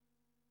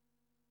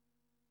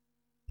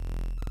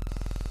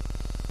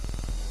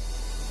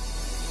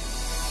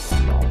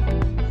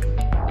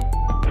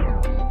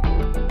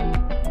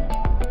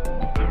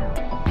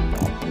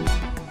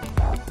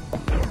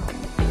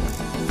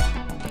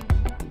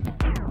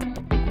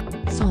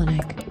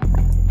Sonic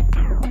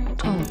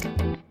Talk.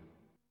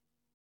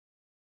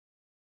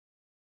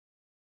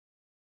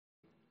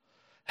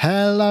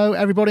 Hello,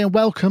 everybody, and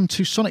welcome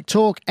to Sonic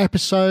Talk,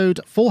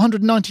 episode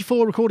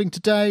 494, recording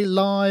today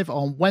live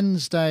on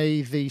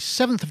Wednesday, the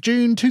 7th of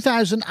June,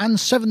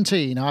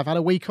 2017. I've had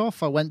a week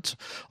off. I went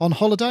on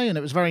holiday, and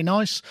it was very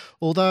nice,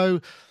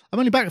 although I'm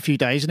only back a few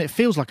days, and it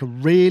feels like a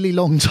really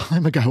long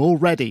time ago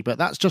already, but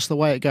that's just the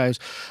way it goes.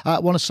 I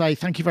want to say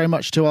thank you very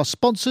much to our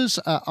sponsors,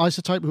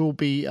 iZotope, who will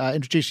be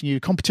introducing you to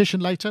competition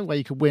later, where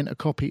you can win a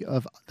copy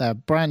of their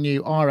brand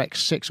new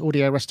RX6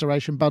 audio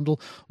restoration bundle.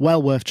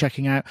 Well worth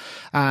checking out.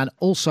 And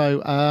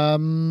also,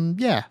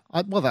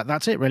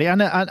 that's it, really.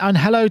 And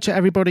hello to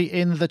everybody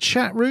in the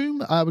chat room.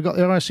 We've got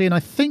the RIC, and I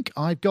think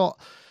I've got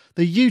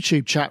the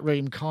YouTube chat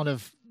room kind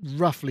of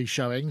roughly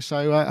showing,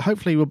 so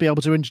hopefully we'll be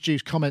able to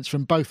introduce comments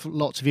from both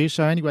lots of you.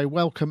 So anyway,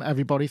 welcome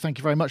everybody, thank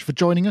you very much for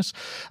joining us.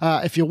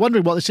 If you're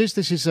wondering what this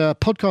is a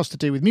podcast to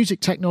do with music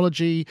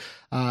technology,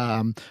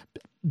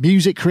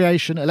 music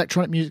creation,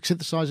 electronic music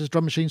synthesizers,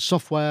 drum machines,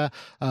 software,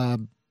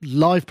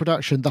 live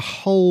production, the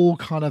whole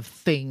kind of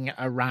thing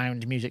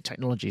around music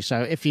technology.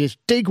 So if you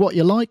dig what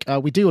you like,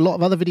 we do a lot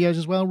of other videos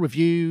as well,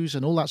 reviews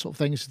and all that sort of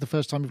thing. This is the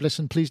first time you've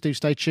listened, please do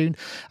stay tuned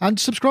and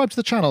subscribe to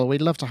the channel.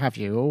 We'd love to have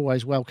you,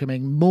 always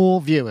welcoming more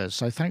viewers.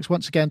 So thanks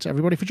once again to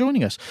everybody for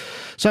joining us.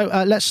 So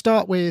let's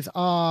start with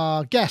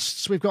our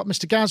guests. We've got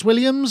Mr. Gaz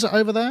Williams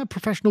over there,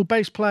 professional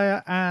bass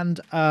player and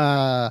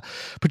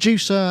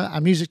producer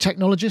and music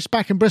technologist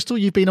back in Bristol.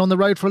 You've been on the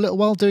road for a little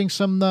while doing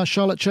some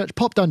Charlotte Church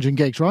Pop Dungeon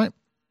gigs, right?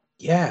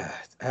 Yeah,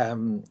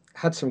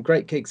 had some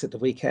great gigs at the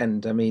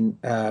weekend. I mean,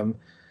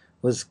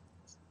 was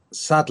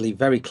sadly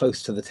very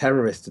close to the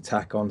terrorist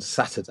attack on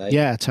Saturday.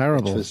 Yeah,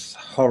 terrible. Which was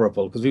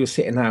horrible because we were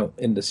sitting out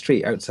in the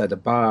street outside a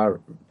bar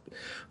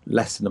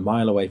less than a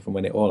mile away from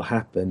when it all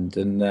happened.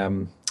 And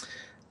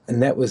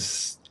that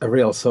was a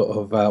real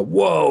sort of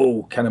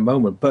whoa kind of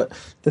moment. But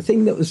the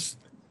thing that was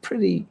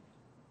pretty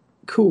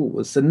cool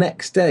was the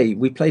next day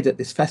we played at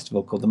this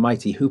festival called the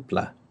Mighty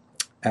Hoopla,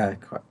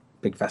 quite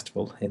big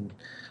festival in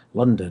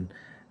London,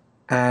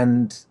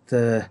 and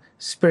the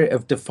spirit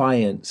of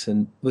defiance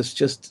and was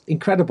just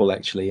incredible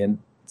actually, and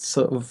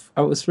sort of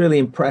I was really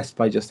impressed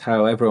by just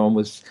how everyone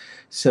was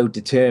so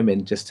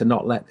determined just to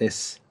not let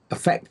this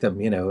affect them,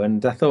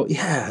 and I thought,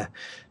 yeah,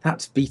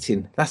 that's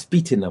beating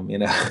them,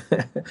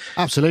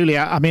 Absolutely.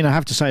 I mean, I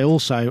have to say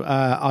also,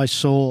 I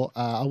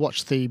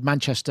watched the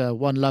Manchester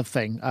One Love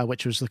thing,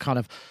 which was the kind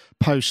of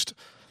post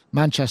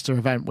Manchester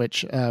event,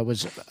 which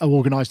was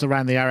organised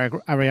around the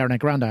Ariana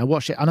Grande. I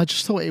watched it and I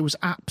just thought it was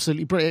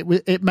absolutely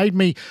brilliant. It made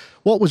me,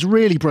 what was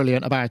really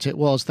brilliant about it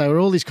was there were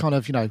all these kind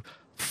of,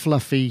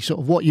 fluffy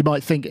sort of what you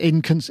might think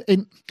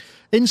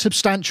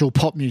insubstantial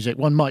pop music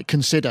one might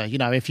consider,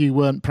 if you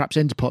weren't perhaps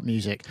into pop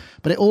music,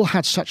 but it all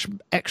had such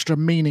extra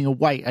meaning and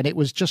weight, and it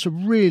was just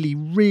really,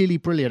 really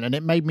brilliant, and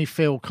it made me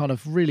feel kind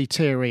of really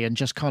teary, and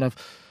just kind of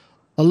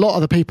a lot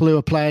of the people who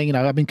were playing,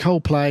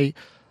 Coldplay,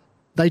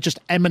 they just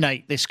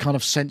emanate this kind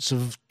of sense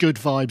of good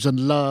vibes and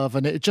love,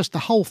 and it just, the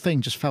whole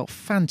thing just felt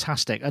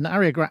fantastic. And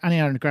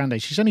Ariana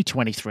Grande, she's only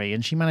 23,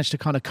 and she managed to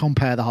kind of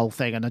compare the whole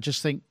thing, and I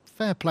just think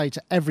fair play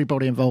to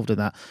everybody involved in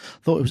that.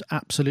 Thought it was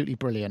absolutely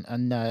brilliant,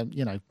 and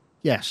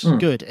yes,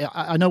 good.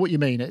 I know what you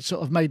mean. It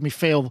sort of made me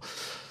feel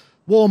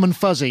warm and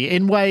fuzzy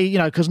in way,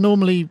 because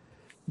normally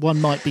one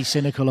might be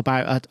cynical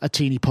about a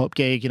teeny pop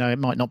gig, it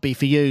might not be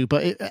for you,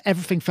 but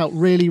everything felt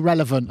really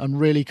relevant and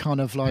really kind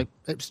of like,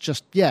 it was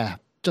just, yeah,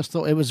 just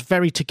thought it was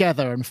very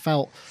together and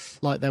felt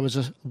like there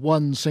was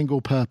one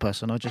single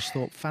purpose, and I just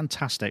thought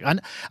fantastic. And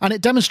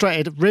it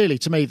demonstrated really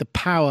to me the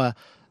power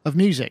of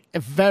music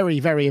very,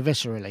 very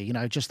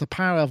viscerally, just the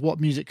power of what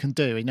music can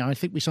do. I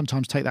think we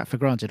sometimes take that for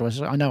granted, or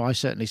I know I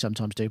certainly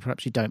sometimes do,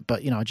 perhaps you don't,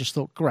 but I just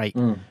thought great.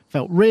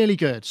 Felt really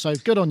good. So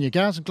good on you,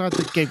 Gaz. I'm glad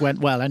the gig went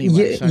well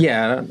anyway.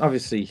 Yeah,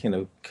 obviously,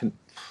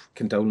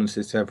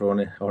 condolences to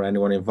everyone or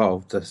anyone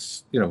involved,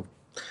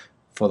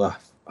 for the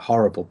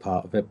horrible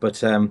part of it,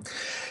 but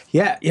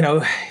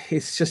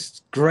it's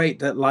just great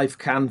that life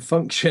can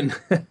function.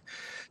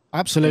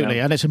 Absolutely.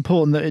 And it's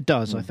important that it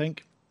does, I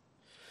think.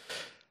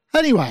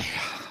 Anyway,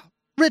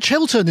 Rich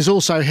Hilton is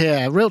also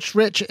here.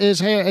 Rich is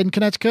here in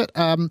Connecticut,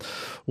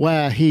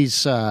 where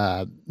he's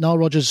Nile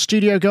Rodgers'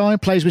 studio guy,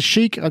 plays with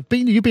Chic.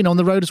 You've been on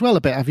the road as well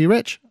a bit, have you,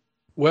 Rich?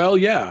 Well,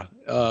 yeah,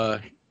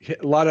 a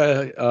lot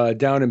of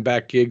down and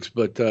back gigs,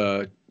 but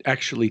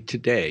actually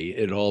today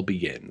it all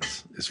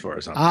begins, as far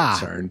as I'm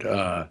concerned.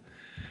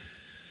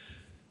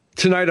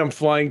 Tonight I'm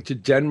flying to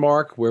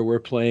Denmark, where we're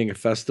playing a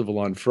festival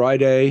on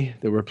Friday.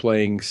 Then we're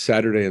playing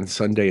Saturday and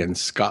Sunday in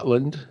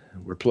Scotland.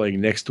 We're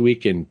playing next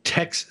week in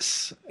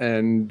Texas.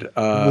 And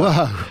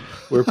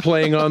we're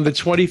playing on the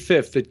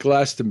 25th at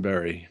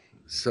Glastonbury.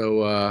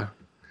 So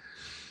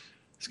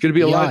it's going to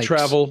be a lot of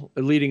travel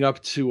leading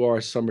up to our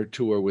summer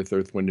tour with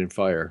Earth, Wind &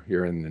 Fire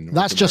here in the North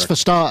That's America. Just for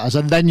starters,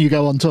 and then you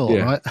go on tour,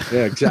 right?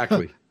 Yeah,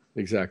 exactly.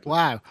 Exactly.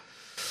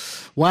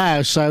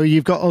 Wow. So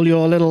you've got all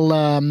your little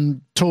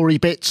Tory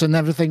bits and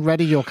everything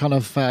ready, your kind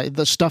of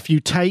the stuff you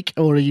take,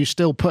 or are you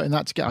still putting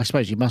that together? I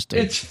suppose you must do.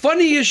 It's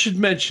funny you should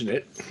mention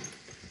it,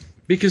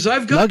 because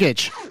I've got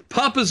luggage.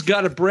 Papa's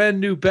got a brand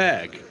new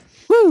bag.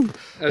 Woo!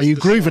 Are you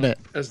grooving it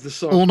as the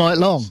song all night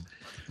long?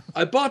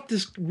 I bought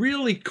this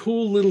really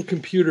cool little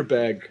computer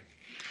bag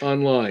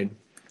online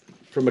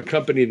from a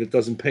company that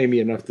doesn't pay me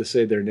enough to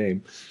say their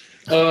name,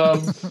 or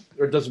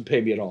doesn't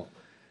pay me at all.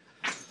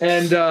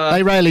 And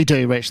they rarely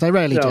do, Rich. They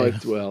rarely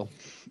do.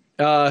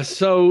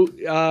 So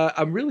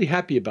I'm really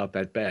happy about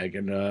that bag,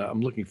 and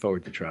I'm looking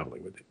forward to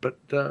traveling with it. But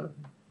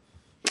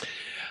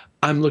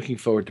I'm looking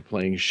forward to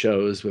playing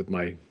shows with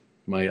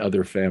my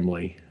other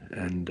family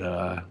and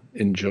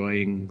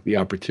enjoying the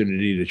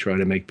opportunity to try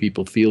to make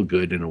people feel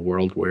good in a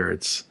world where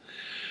it's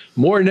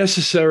more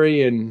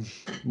necessary and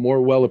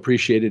more well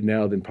appreciated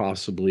now than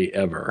possibly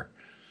ever.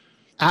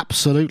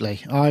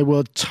 Absolutely. I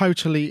would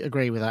totally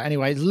agree with that.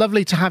 Anyway, it's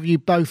lovely to have you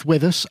both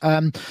with us.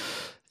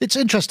 It's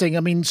interesting.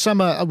 I mean,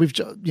 summer,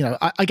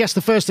 I guess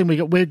the first thing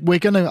we're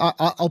going to,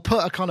 I'll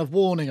put a kind of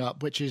warning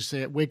up, which is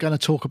that we're going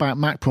to talk about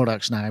Mac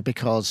products now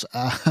because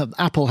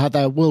Apple had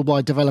their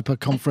Worldwide Developer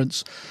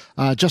Conference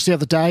just the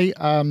other day.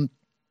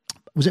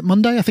 Was it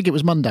Monday? I think it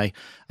was Monday.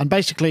 And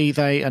basically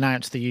they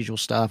announced the usual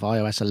stuff,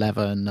 iOS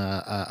 11,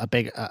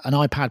 an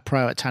iPad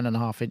Pro at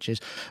 10.5 inches.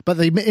 But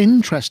the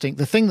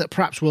thing that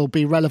perhaps will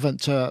be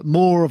relevant to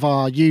more of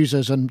our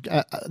users and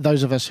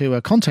those of us who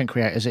are content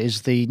creators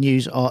is the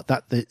news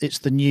that it's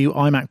the new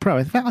iMac Pro.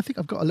 In fact, I think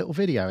I've got a little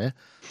video here.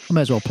 I may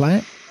as well play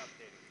it.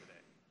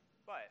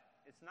 But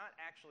it's not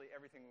actually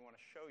everything we want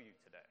to show you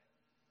today.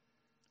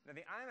 Now,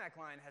 the iMac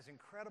line has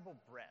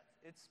incredible breadth.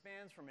 It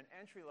spans from an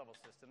entry-level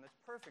system that's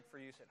perfect for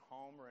use at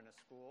home or in a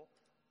school,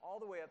 all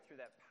the way up through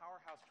that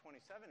powerhouse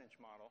 27-inch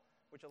model,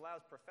 which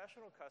allows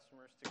professional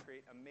customers to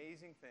create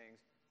amazing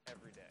things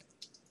every day.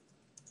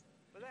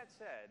 With that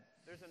said,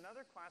 there's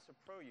another class of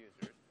pro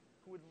users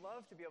who would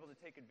love to be able to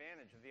take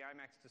advantage of the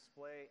iMac's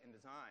display and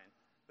design,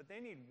 but they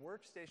need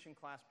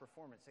workstation-class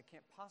performance that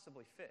can't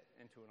possibly fit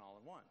into an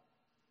all-in-one.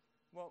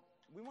 Well,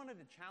 we wanted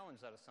to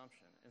challenge that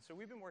assumption, and so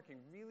we've been working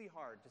really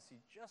hard to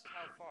see just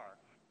how far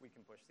we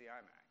can push the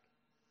iMac.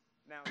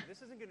 Now,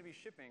 this isn't going to be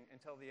shipping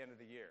until the end of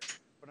the year,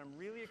 but I'm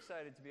really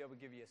excited to be able to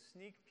give you a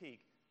sneak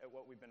peek at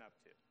what we've been up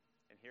to.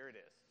 And here it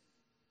is.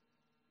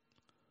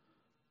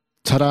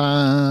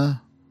 Ta-da!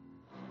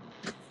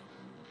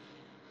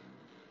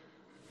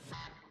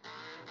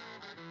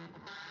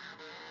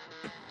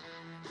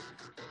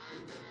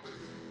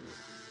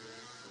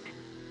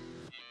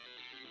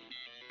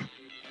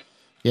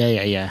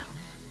 Yeah.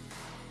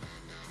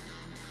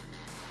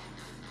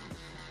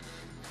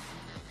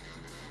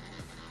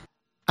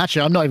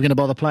 Actually, I'm not even going to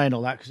bother playing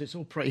all that because it's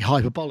all pretty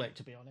hyperbolic,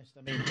 to be honest.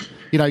 I mean,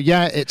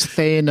 it's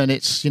thin and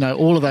it's,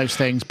 all of those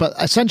things. But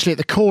essentially at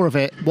the core of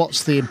it,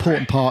 what's the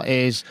important part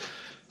is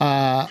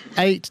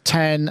 8,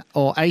 10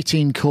 or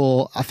 18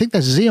 core. I think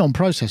there's Xeon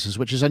processors,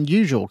 which is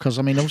unusual because,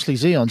 I mean, obviously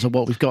Xeons are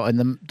what we've got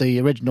in the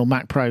original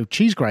Mac Pro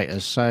cheese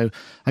graters. So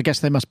I guess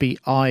they must be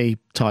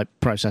i-type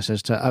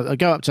processors to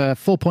go up to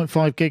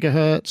 4.5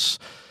 gigahertz.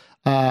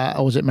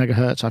 Or was it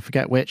megahertz? I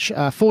forget which.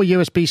 4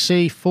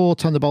 USB-C, 4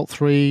 Thunderbolt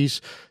 3s,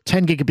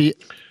 10 gigabyte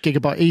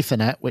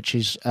Ethernet, which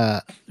is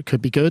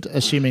could be good,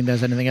 assuming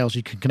there's anything else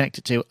you can connect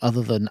it to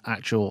other than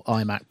actual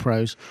iMac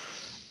Pros.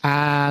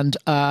 And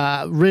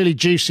really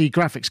juicy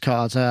graphics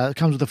cards. It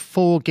comes with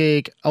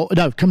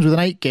it comes with an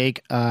 8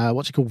 gig.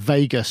 What's it called?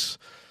 Vega.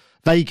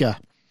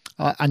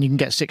 And you can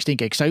get 16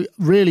 gigs. So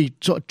really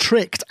sort of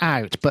tricked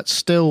out, but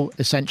still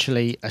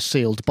essentially a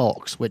sealed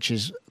box, which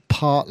is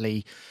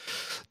partly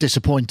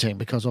disappointing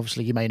because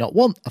obviously you may not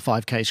want a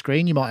 5K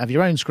screen. You might have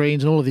your own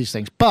screens and all of these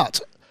things.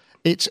 But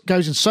it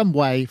goes in some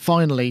way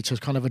finally to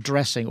kind of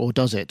addressing, or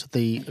does it,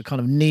 the kind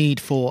of need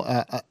for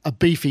a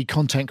beefy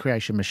content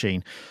creation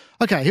machine.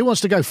 Okay, who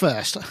wants to go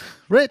first?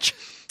 Rich?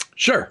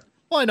 Sure.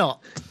 Why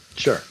not?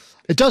 Sure.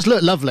 It does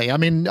look lovely. I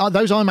mean,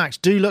 those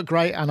iMacs do look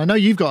great, and I know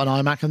you've got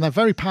an iMac, and they're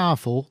very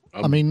powerful.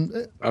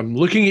 I'm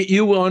looking at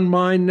you on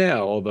mine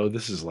now, although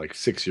this is like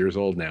 6 years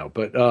old now.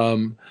 But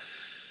am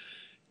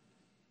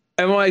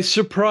I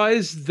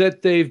surprised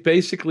that they've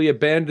basically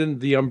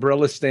abandoned the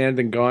umbrella stand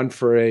and gone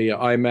for a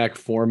iMac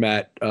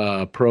format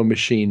Pro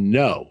machine?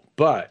 No.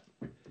 But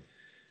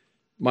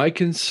my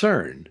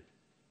concern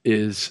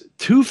is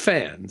two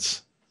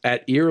fans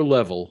at ear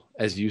level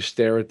as you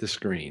stare at the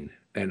screen.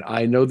 And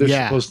I know they're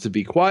supposed to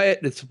be quiet.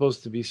 It's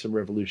supposed to be some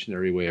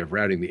revolutionary way of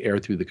routing the air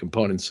through the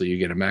components so you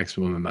get a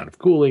maximum amount of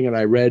cooling. And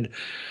I read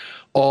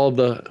all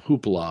the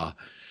hoopla.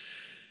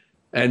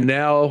 And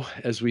now,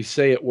 as we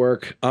say at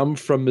work, I'm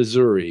from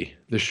Missouri,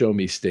 the show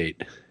me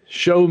state.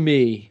 Show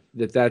me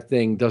that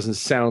thing doesn't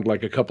sound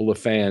like a couple of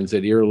fans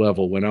at ear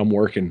level when I'm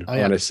working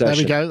on a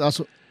session. There we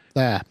go.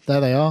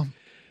 There they are.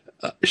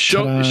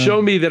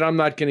 Show me that I'm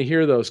not going to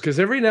hear those, because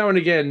every now and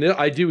again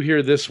I do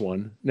hear this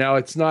one. Now,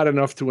 it's not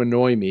enough to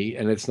annoy me,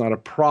 and it's not a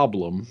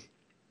problem,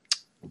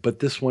 but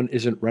this one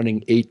isn't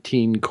running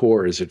 18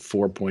 cores at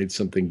 4 point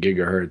something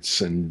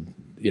gigahertz and,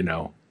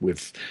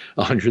 with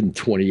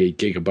 128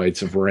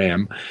 gigabytes of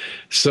RAM.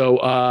 So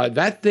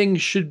that thing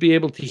should be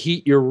able to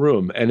heat your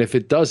room, and if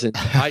it doesn't,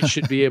 I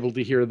should be able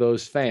to hear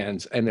those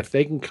fans. And if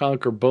they can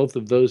conquer both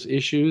of those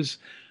issues,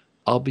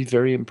 I'll be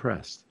very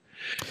impressed.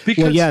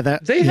 Because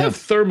they yeah. have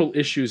thermal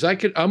issues.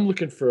 I'm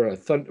looking for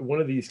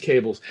one of these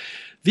cables.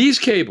 These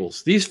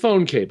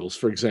phone cables,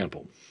 for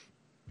example,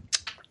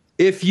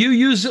 if you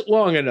use it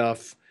long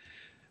enough,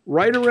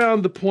 right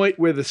around the point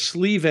where the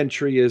sleeve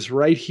entry is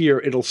right here,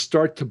 it'll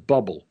start to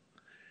bubble.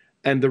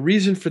 And the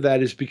reason for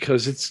that is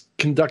because it's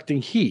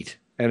conducting heat,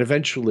 and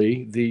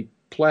eventually the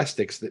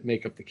plastics that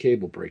make up the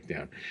cable break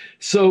down.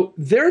 So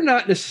they're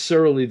not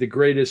necessarily the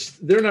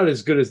greatest. They're not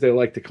as good as they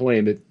like to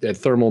claim at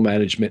thermal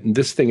management. And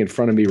this thing in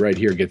front of me right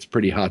here gets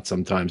pretty hot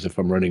sometimes if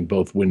I'm running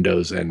both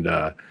Windows and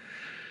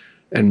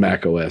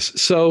Mac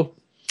OS. So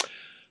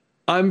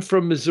I'm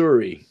from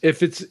Missouri.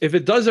 If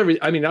it does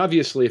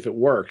obviously if it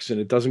works and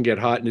it doesn't get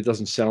hot and it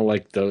doesn't sound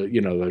like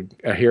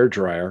a hair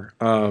dryer,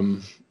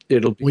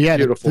 it'll be a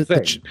beautiful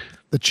thing.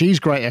 The cheese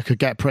grater could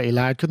get pretty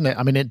loud, couldn't it?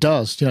 I mean, it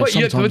does. But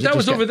that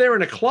was over there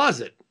in a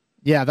closet.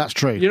 Yeah, that's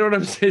true. You know what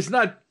I'm saying? It's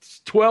not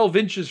 12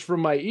 inches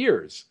from my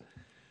ears.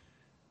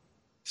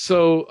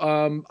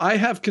 So I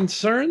have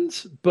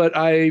concerns, but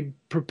I'm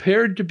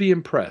prepared to be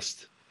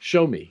impressed.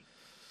 Show me.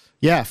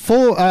 Yeah,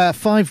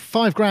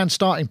 $5,000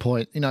 starting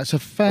point. It's a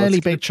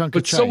fairly big chunk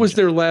of change. But so was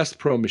their last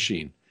Pro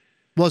machine.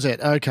 Was it?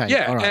 Okay.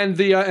 Yeah, all right. and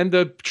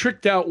the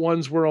tricked out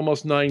ones were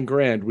almost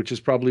 $9,000, which is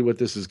probably what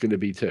this is going to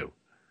be too.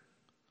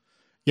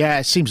 Yeah,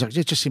 it just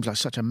seems like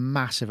such a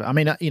massive. I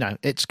mean,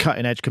 it's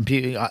cutting edge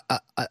computing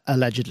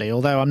allegedly,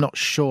 although I'm not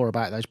sure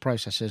about those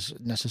processors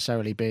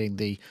necessarily being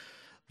the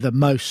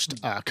most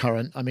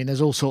current. I mean,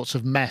 there's all sorts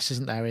of mess,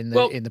 isn't there, in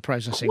the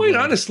processing? Quite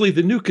honestly,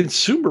 the new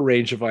consumer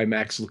range of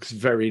iMacs looks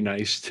very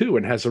nice too,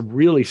 and has a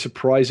really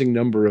surprising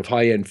number of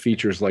high-end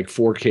features like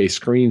 4K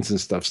screens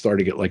and stuff,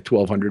 starting at like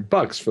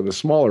 $1,200 for the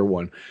smaller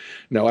one.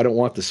 No, I don't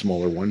want the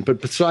smaller one,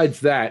 but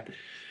besides that,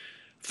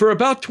 for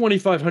about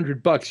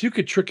 $2,500, you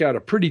could trick out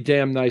a pretty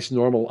damn nice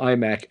normal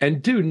iMac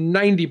and do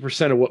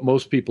 90% of what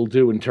most people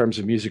do in terms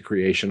of music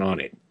creation on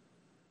it.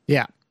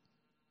 Yeah.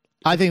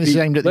 I think this is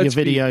aimed at your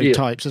video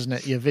types, isn't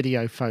it? Your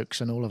video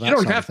folks and all of that. You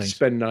don't have to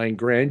spend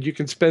 $9,000. You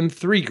can spend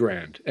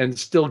 $3,000 and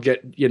still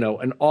get,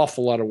 an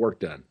awful lot of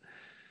work done.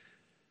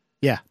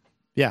 Yeah.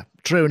 Yeah.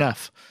 True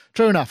enough.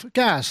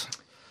 Gaz,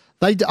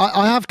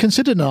 I have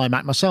considered an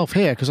iMac myself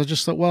here because I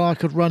just thought, well, I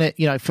could run it.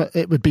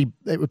 It would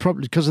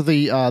probably, because of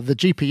the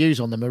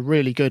GPUs on them are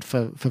really good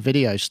for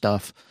video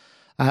stuff.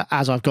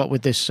 As I've got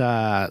with this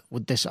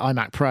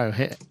iMac Pro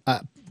here,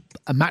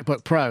 a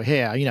MacBook Pro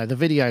here. The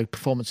video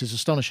performance is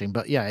astonishing,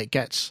 but yeah,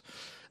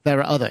 there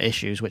are other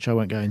issues which I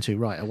won't go into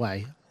right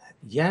away.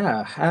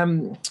 Yeah,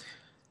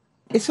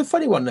 it's a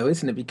funny one though,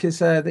 isn't it? Because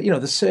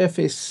the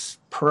Surface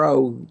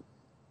Pro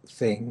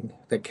thing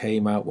that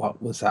came out,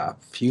 what was that, a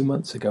few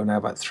months ago now,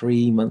 about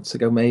 3 months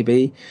ago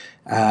maybe,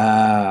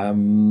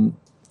 had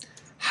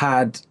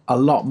a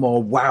lot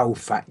more wow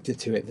factor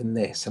to it than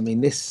this. I mean,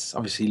 this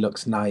obviously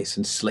looks nice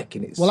and slick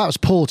in its... Well, that was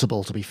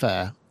portable, to be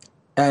fair.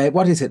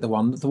 What is it? The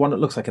one that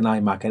looks like an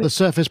iMac. And the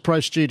Surface Pro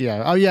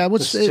Studio. Oh yeah, and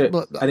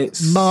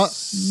it's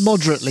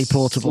moderately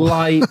portable.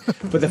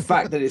 But the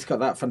fact that it's got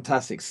that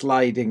fantastic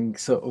sliding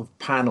sort of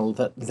panel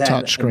that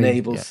then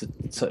enables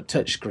sort of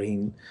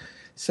touchscreen.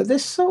 So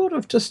this sort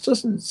of just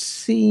doesn't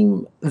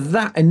seem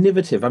that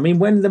innovative. I mean,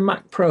 when the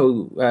Mac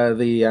Pro,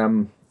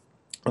 the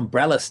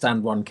umbrella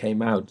stand one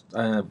came out,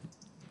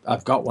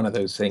 I've got one of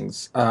those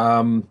things.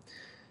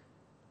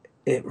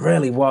 It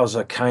really was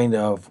a kind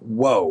of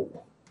whoa.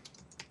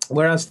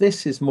 Whereas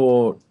this is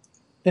more,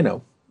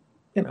 it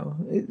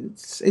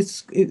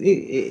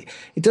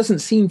doesn't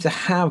seem to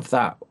have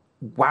that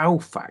wow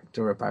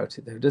factor about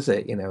it, though, does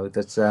it?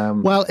 That's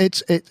well,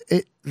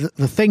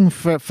 the thing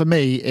for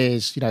me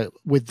is,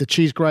 with the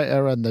cheese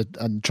grater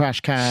and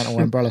trash can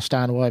or umbrella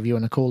stand or whatever you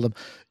want to call them,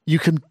 you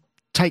can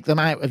take them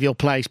out of your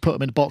place, put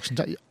them in a box,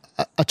 and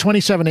a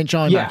 27-inch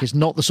iMac is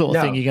not the sort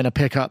of thing you're going to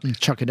pick up and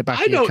chuck in the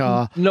back of your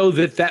car. I don't know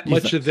that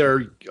much of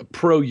their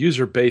pro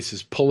user base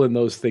is pulling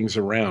those things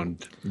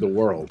around the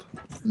world.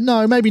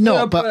 No, maybe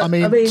not, but I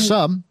mean,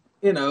 some.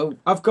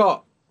 I've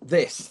got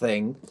this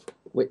thing,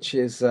 which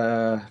is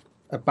a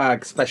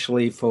bag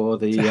specially for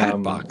the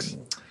hat box.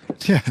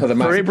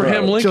 For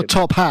Abraham Lincoln. It's your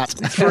top hat.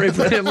 It's for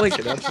Abraham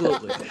Lincoln,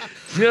 absolutely.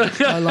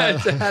 I like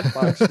it's a hat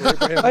box for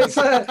Abraham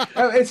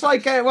Lincoln. It's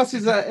like, what's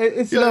his...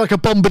 It's like a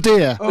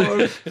bombardier.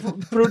 Or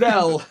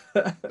Brunel.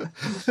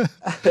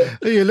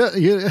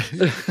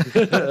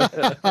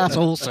 That's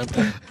awesome.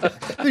 I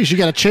think you should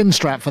get a chin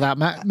strap for that,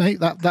 mate.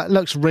 That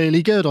looks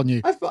really good on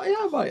you. I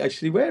might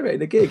actually wear it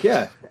in a gig,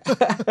 yeah.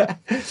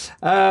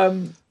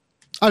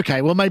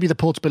 Okay, well, maybe the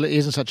portability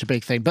isn't such a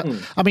big thing, but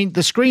I mean,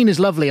 the screen is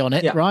lovely on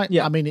it, right?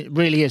 Yeah. I mean, it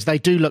really is. They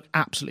do look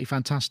absolutely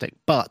fantastic.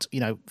 But,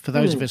 for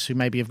those of us who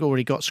maybe have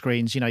already got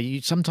screens,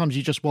 sometimes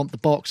you just want the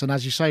box. And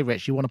as you say,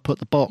 Rich, you want to put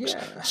the box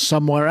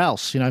somewhere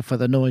else, for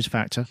the noise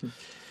factor.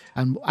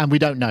 And we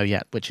don't know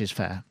yet, which is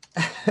fair.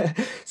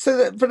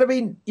 But I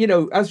mean,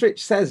 as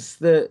Rich says,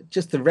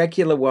 just the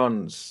regular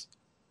ones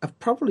have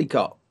probably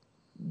got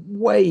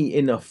way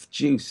enough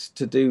juice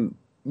to do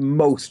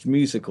most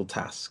musical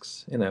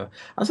tasks.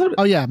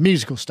 Oh yeah,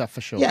 musical stuff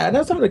for sure. Yeah, and I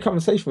was having a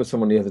conversation with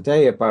someone the other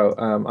day about.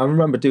 I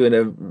remember doing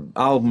an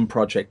album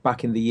project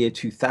back in the year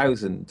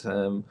 2000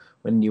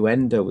 when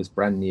Nuendo was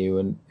brand new,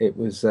 and it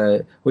was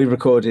we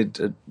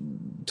recorded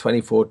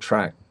 24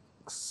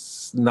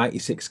 tracks,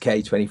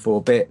 96K,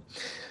 24-bit.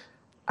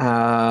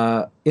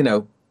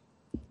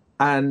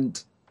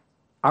 And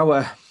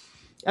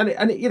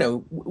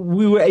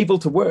we were able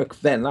to work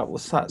then. That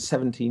was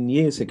 17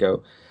 years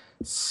ago.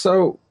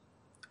 So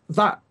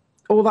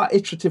all that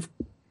iterative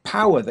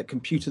power that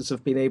computers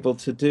have been able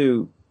to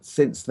do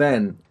since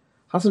then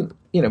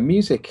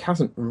music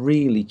hasn't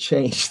really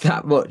changed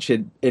that much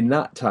in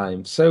that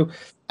time. So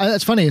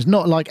that's funny. It's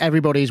not like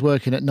everybody's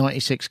working at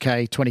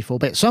 96K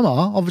 24-bit. Some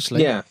are,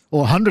 obviously,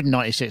 or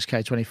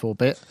 196K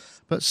 24-bit.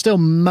 But still,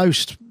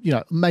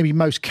 maybe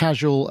most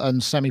casual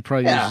and semi-pro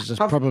users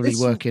are probably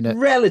working at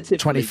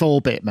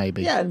 24-bit,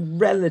 maybe. Yeah, and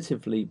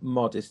relatively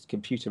modest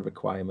computer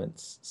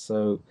requirements.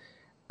 So,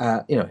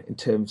 in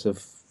terms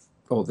of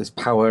all this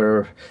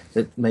power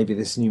that maybe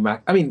this new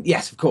Mac. I mean,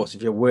 yes, of course,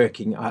 if you're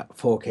working at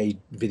 4K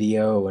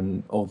video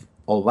and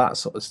all that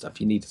sort of stuff,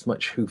 you need as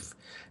much hoof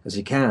as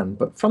you can.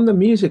 But from the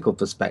musical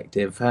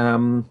perspective,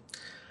 I'm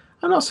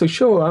not so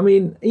sure. I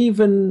mean,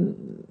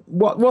 even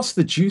what's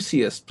the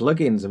juiciest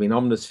plugins? I mean,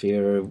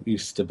 Omnisphere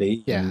used to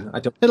be. Yeah,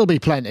 it'll be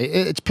plenty.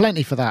 It's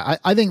plenty for that.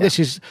 I think this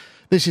is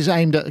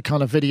aimed at a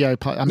kind of video.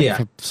 I mean,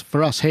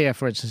 for us here,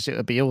 for instance, it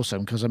would be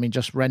awesome because I mean,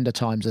 just render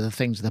times are the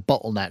things, the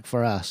bottleneck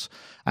for us,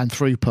 and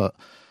throughput.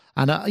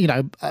 And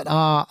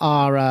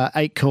our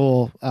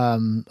 8-core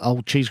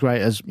old cheese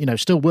graters,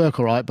 still work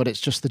all right, but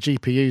it's just the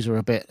GPUs are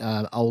a bit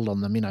old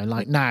on them.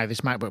 Like now, this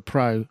MacBook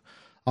Pro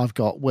I've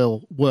got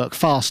will work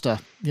faster,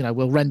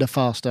 will render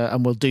faster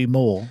and will do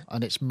more,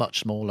 and it's much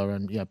smaller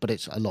but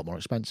it's a lot more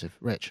expensive.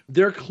 Rich,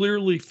 they're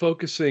clearly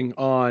focusing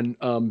on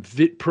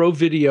pro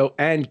video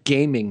and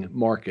gaming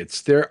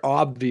markets. They're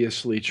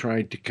obviously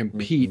trying to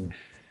compete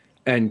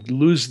and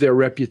lose their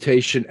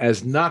reputation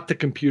as not the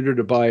computer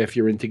to buy if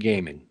you're into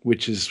gaming,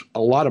 which is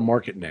a lot of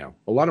market now.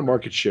 A lot of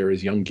market share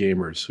is young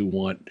gamers who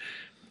want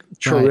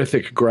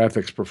terrific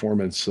graphics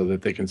performance so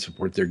that they can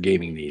support their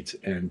gaming needs.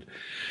 And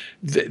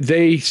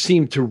they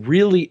seem to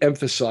really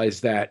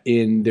emphasize that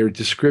in their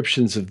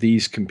descriptions of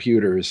these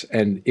computers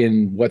and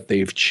in what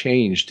they've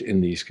changed in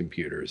these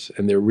computers.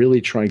 And they're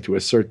really trying to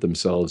assert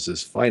themselves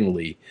as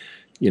finally,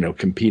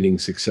 competing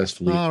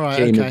successfully in the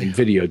gaming and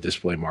video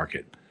display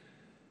market.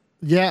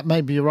 Yeah,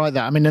 maybe you're right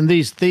there. I mean, and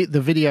the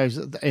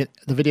videos,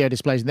 the video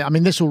displays, I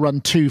mean, this will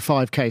run 2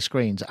 5K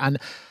screens. And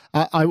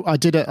I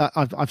did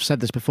I've said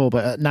this before,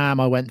 but at NAMM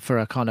I went for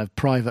a kind of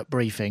private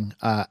briefing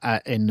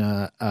in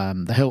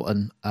the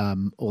Hilton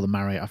or the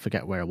Marriott, I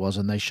forget where it was,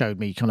 and they showed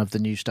me kind of the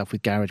new stuff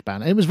with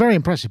GarageBand. And it was very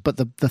impressive, but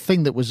the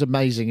thing that was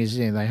amazing is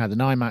they had an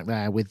iMac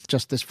there with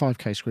just this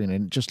 5K screen,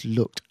 and it just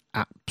looked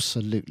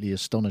absolutely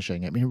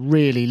astonishing. I mean, it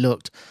really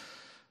looked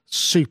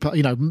super,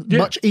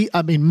 much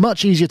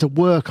easier to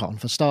work on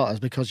for starters,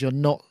 because you're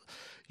not.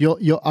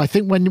 I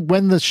think when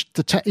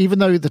the even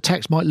though the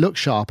text might look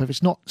sharp, if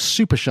it's not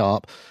super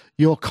sharp,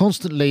 you're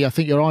constantly. I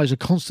think your eyes are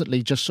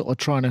constantly just sort of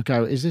trying to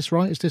go, "Is this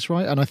right? Is this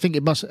right?" And I think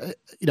it must,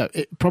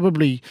 it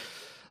probably,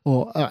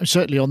 or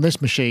certainly on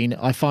this machine,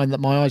 I find that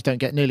my eyes don't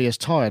get nearly as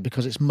tired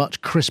because it's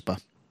much crisper.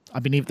 I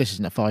mean, even this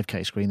isn't a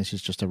 5K screen, this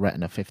is just a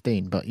Retina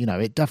 15, but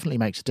it definitely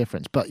makes a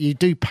difference. But you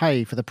do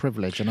pay for the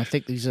privilege, and I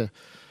think these are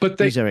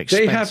expensive.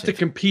 They have to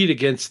compete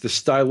against the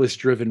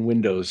stylus-driven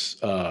Windows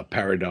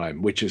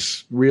paradigm, which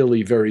is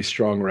really very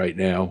strong right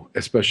now,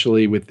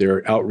 especially with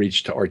their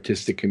outreach to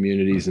artistic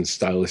communities and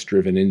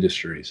stylus-driven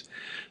industries.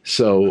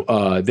 So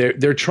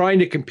they're trying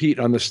to compete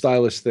on the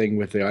stylus thing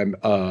with the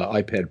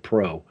iPad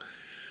Pro.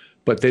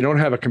 But they don't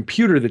have a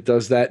computer that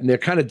does that, and they're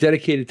kind of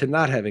dedicated to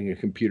not having a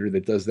computer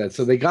that does that.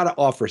 So they got to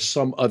offer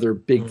some other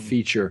big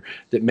feature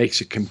that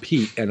makes it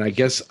compete. And I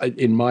guess,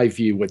 in my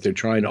view, what they're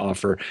trying to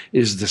offer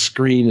is the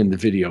screen and the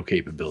video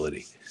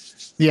capability.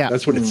 Yeah,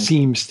 that's what it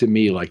seems to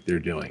me like they're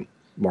doing.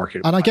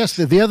 Market. And I guess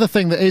the other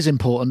thing that is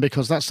important,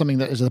 because that's something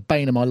that is the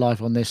bane of my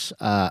life on this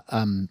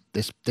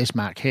this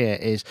Mac here,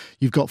 is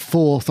you've got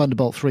 4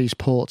 Thunderbolt 3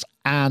 ports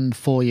and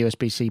 4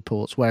 USB-C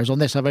ports, whereas on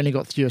this I've only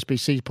got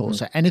USB-C ports.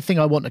 So anything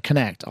I want to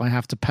connect, I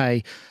have to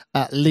pay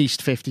at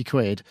least 50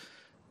 quid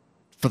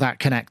for that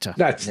connector.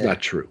 That's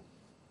not true.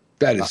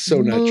 That is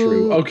so not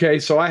true. Okay,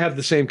 so I have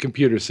the same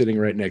computer sitting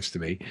right next to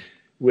me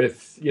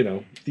with,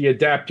 the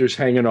adapters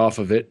hanging off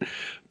of it.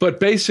 But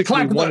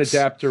basically one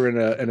adapter and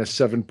a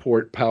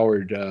 7-port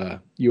powered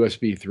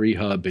USB 3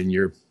 hub, and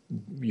you're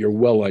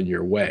well on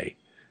your way.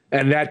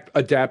 And that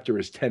adapter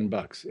is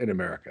 $10 in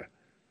America.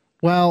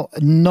 Well,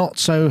 not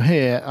so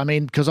here. I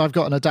mean, because I've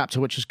got an adapter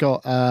which has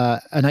got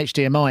an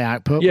HDMI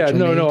output. Yeah,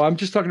 no. I'm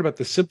just talking about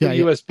the simple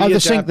USB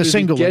adapter the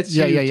single that gets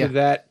you to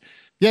that.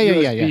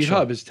 USB sure.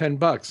 hub is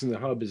 $10, and the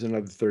hub is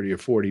another 30 or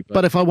 40.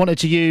 But if I wanted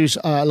to use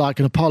like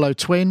an Apollo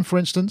Twin, for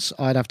instance,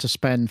 I'd have to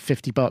spend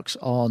 $50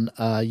 on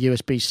a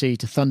USB-C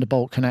to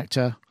Thunderbolt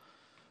connector.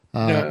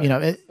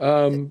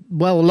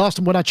 Well, last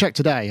time when I checked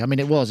today, I mean,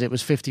 it was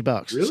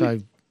 $50. Really? So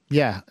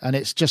Yeah, and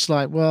it's just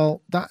like,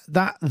 well,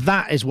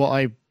 that is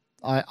what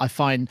I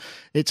find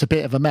it's a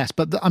bit of a mess.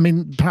 But I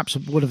mean, perhaps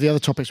one of the other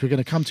topics we're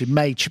going to come to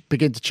may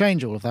begin to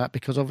change all of that,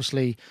 because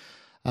obviously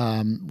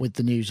with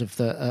the news of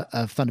the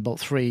Thunderbolt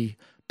 3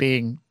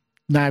 being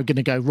now going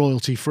to go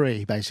royalty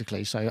free,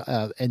 basically. So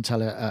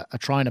Intel are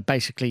trying to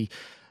basically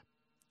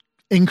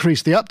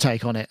increase the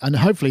uptake on it, and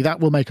hopefully that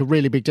will make a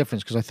really big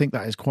difference, because I think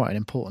that is quite an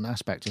important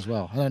aspect as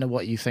well. I don't know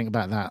what you think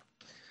about that.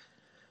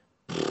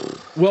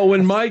 Well,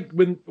 when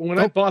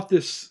I bought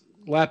this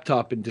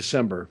laptop in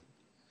December,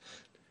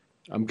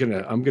 I'm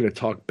gonna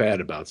talk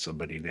bad about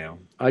somebody now.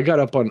 I got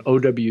up on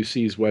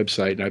OWC's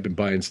website, and I've been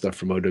buying stuff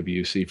from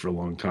OWC for a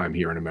long time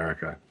here in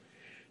America,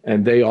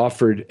 and they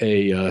offered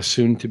a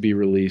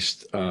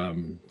soon-to-be-released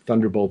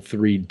Thunderbolt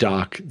 3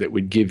 dock that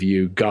would give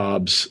you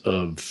gobs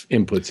of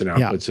inputs and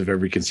outputs of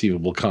every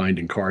conceivable kind,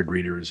 and card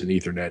readers and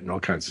Ethernet and all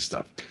kinds of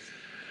stuff.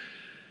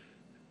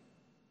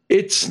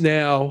 It's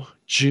now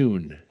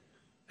June.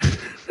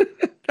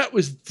 That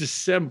was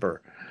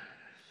December,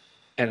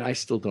 and I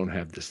still don't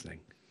have this thing.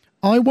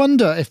 I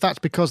wonder if that's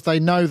because they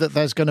know that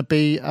there's going to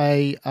be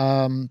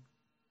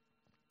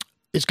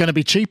it's going to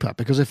be cheaper,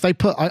 because if they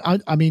put,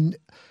 I mean,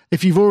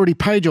 if you've already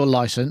paid your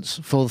license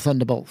for the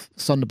Thunderbolt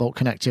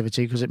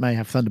connectivity, because it may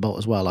have Thunderbolt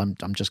as well, I'm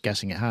just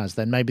guessing it has,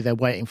 then maybe they're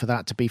waiting for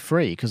that to be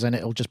free, because then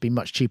it'll just be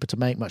much cheaper to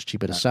make, much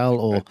cheaper to sell,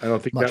 or I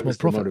don't think much that was more the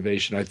profit.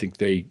 motivation. I think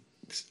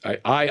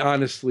I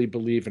honestly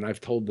believe, and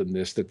I've told them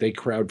this, that they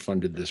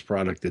crowdfunded this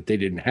product, that they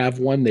didn't have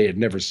one, they had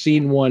never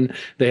seen one,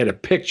 they had a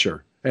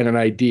picture and an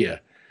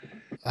idea.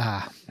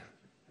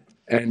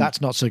 And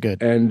that's not so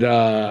good. And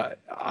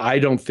I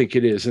don't think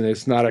it is. And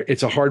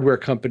it's a hardware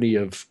company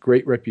of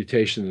great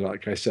reputation.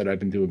 Like I said, I've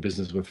been doing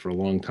business with for a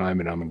long time,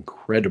 and I'm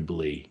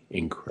incredibly,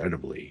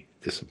 incredibly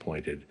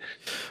disappointed.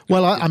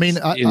 Well, I mean,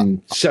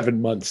 in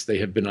 7 months, they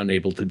have been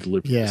unable to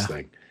deliver this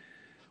thing.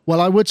 Well,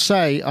 I would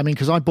say, I mean,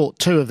 because I bought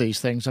two of these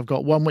things. I've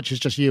got one which is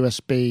just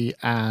USB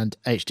and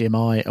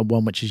HDMI, and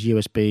one which is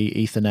USB,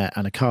 Ethernet,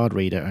 and a card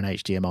reader and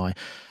HDMI.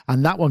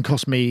 And that one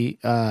cost me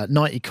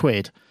 90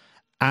 quid.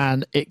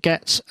 And it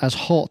gets as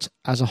hot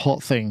as a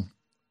hot thing,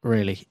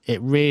 really. It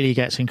really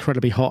gets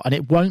incredibly hot, and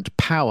it won't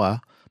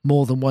power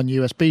more than one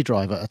USB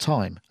drive at a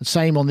time.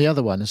 Same on the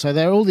other one. And so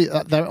there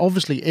are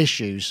obviously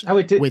issues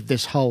with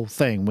this whole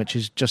thing, which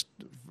is just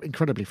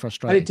incredibly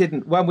frustrating. And it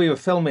didn't, when we were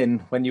filming,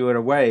 when you were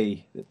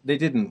away, it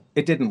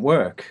didn't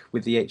work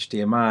with the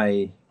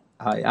HDMI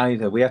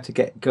either. We had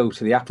to go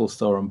to the Apple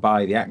store and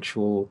buy the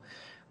actual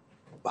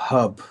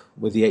hub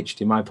with the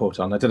HDMI port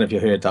on. I don't know if you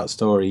heard that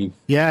story.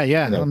 Yeah.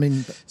 You know. I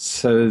mean,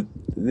 so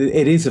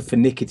it is a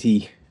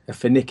finicky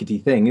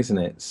thing, isn't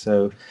it?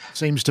 So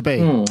seems to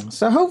be.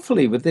 So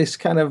hopefully with this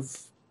kind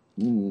of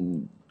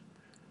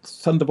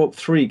Thunderbolt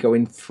 3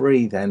 going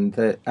free, then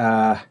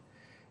that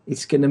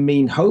it's going to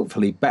mean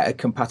hopefully better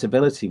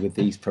compatibility with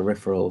these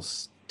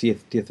peripherals. Do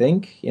you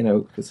think? You know,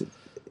 because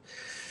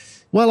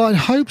well, I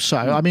hope so.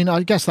 I mean,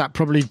 I guess that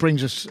probably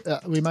brings us.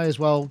 We may as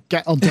well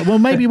get on to. Well,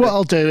 maybe what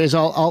I'll do is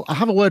I'll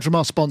have a word from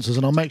our sponsors,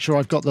 and I'll make sure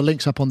I've got the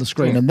links up on the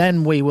screen, and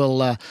then we will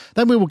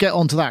get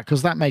onto that,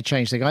 because that may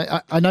change things.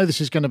 I know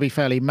this is going to be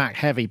fairly Mac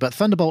heavy, but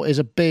Thunderbolt is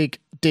a big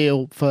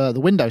deal for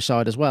the Windows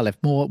side as well. If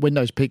more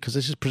Windows peak, because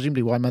this is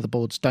presumably why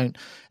motherboards don't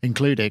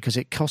include it, because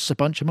it costs a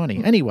bunch of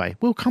money. Anyway,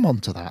 we'll come on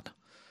to that.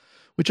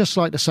 We'd just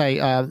like to say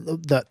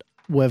that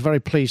we're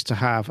very pleased to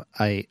have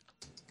a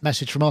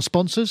message from our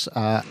sponsors.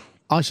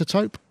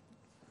 iZotope,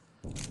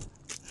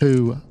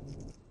 who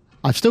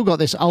I've still got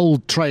this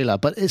old trailer,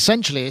 but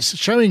essentially it's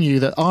showing you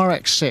that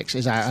RX6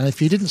 is out. And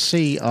if you didn't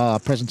see our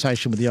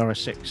presentation with the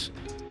RX6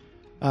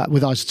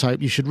 with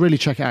iZotope, you should really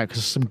check it out, because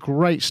there's some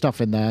great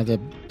stuff in there. The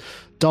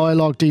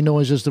dialogue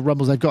denoisers, the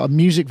rumbles, they've got a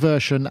music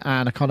version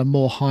and a kind of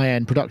more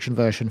high-end production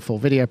version for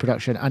video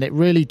production, and it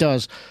really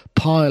does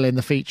pile in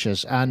the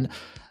features. And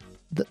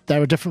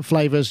there are different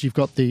flavors. You've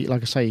got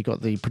like I say, you've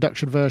got the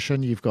production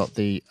version, you've got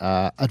the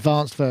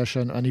advanced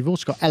version, and you've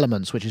also got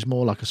Elements, which is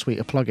more like a suite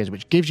of plugins,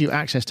 which gives you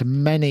access to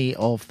many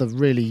of the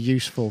really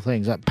useful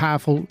things. That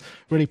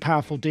really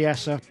powerful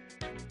de-esser,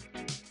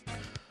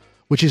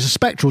 which is a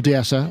spectral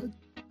de-esser.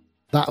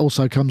 That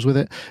also comes with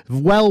it.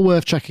 Well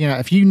worth checking out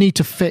if you need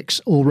to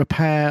fix or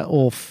repair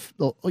or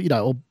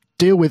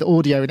deal with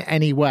audio in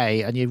any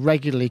way, and you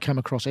regularly come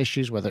across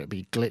issues, whether it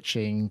be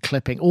glitching,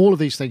 clipping, all of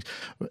these things.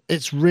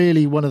 It's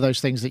really one of those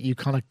things that you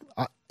kind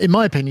of, in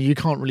my opinion, you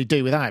can't really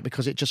do without,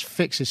 because it just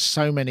fixes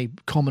so many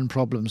common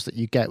problems that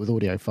you get with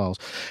audio files.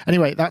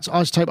 Anyway, that's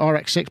iZotope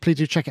RX6. Please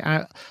do check it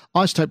out.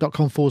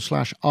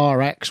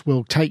 iZotope.com/RX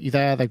will take you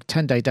there. They've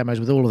 10-day demos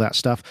with all of that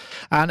stuff.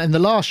 And in the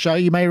last show,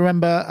 you may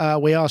remember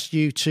we asked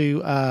you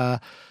to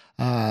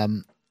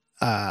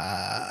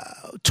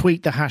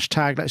tweet the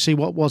hashtag. Let's see,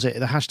 what was it?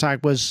 The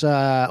hashtag was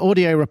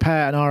audio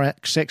repair and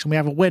RX6, and we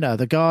have a winner.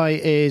 The guy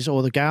is,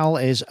 or the gal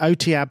is,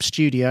 OTAB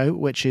Studio,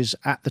 which is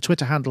the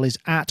Twitter handle is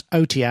at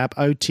OTAB,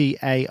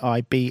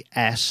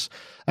 OTAIBS.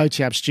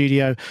 OTAB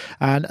Studio,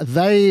 and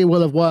they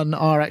will have won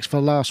RX for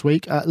last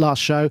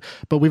show.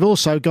 But we've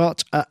also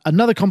got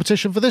another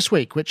competition for this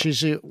week, which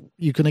is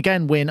you can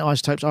again win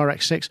Isotopes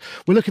RX6.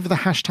 We're looking for the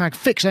hashtag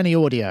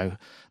 #FixAnyAudio.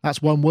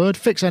 That's one word,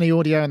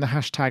 #FixAnyAudio, and the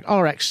hashtag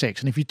RX6.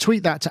 And if you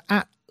tweet that to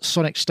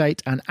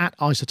 @SonicState and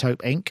 @Isotope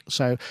Inc.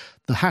 So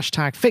the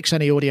hashtag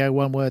 #FixAnyAudio,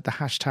 one word, the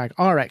hashtag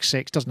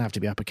RX6, doesn't have to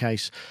be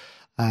uppercase,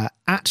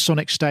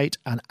 @SonicState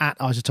and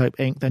 @Isotope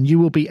Inc., then you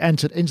will be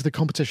entered into the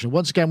competition.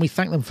 Once again, we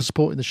thank them for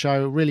supporting the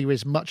show. It really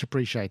is much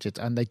appreciated,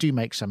 and they do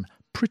make some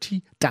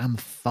pretty damn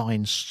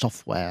fine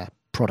software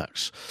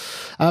products.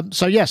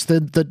 So yes,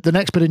 the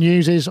next bit of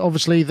news is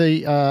obviously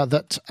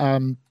that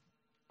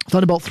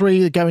Thunderbolt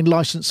 3 going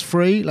license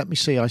free. Let me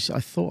see. I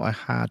thought I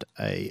had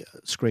a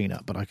screen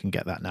up, but I can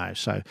get that now.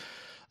 So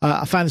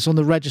I found this on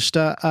the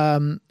register.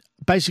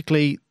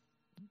 Basically,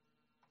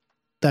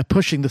 they're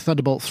pushing the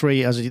Thunderbolt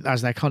 3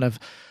 as their kind of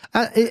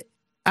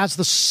as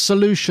the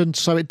solution,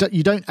 so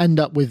you don't end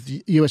up with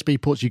USB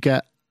ports. You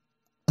get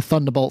a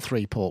Thunderbolt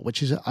 3 port,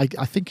 which is I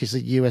think is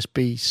a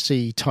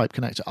USB-C type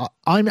connector.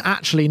 I'm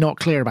actually not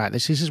clear about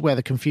this. This is where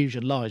the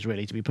confusion lies,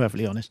 really, to be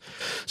perfectly honest.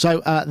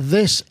 So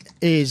this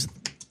is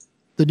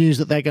the news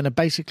that they're going to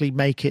basically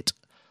make it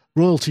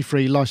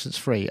royalty-free,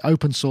 license-free,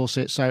 open source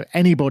it, so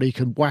anybody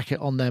can whack it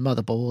on their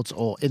motherboards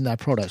or in their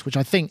products, which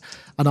I think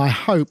and I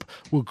hope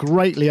will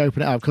greatly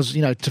open it up, because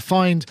to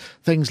find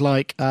things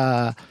like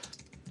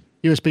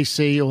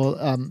USB-C or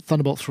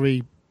Thunderbolt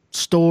 3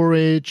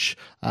 storage,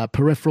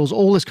 peripherals,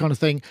 all this kind of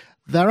thing,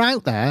 they're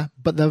out there,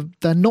 but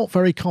they're not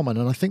very common,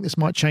 and I think this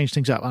might change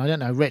things up. And I don't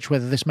know, Rich,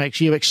 whether this makes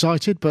you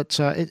excited, but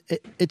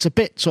it's a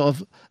bit sort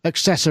of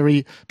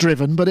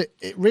accessory-driven, but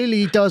it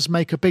really does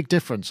make a big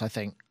difference, I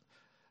think.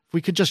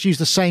 We could just use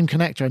the same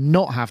connector and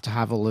not have to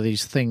have all of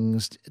these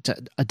things to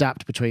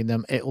adapt between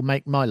them. It will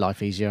make my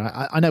life easier.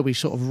 I know we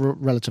sort of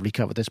relatively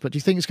covered this, but do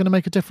you think it's going to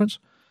make a difference?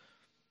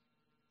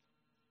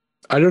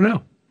 I don't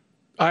know.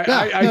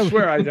 I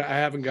swear I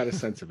haven't got a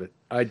sense of it.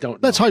 I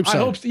don't know. Let's hope so. I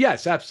hope so.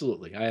 Yes,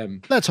 absolutely. I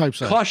am. Let's hope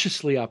so.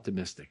 Cautiously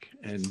optimistic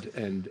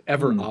and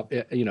ever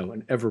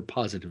and ever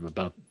positive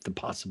about the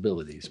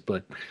possibilities.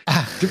 But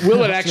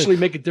will it actually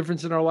make a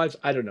difference in our lives?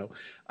 I don't know.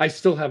 I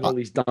still have all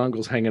these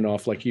dongles hanging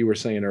off, like you were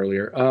saying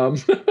earlier.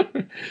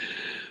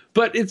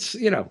 But it's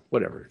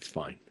whatever. It's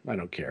fine. I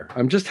don't care.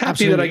 I'm just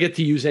happy that I get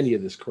to use any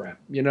of this crap.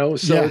 So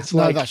it's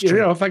like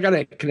if I got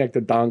to connect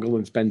a dongle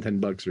and spend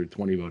 $10 or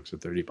 $20 or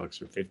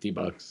 $30 or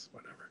 $50,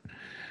 whatever.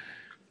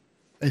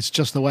 It's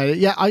just the way.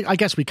 Yeah, I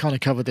guess we kind of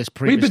covered this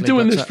previously. We've been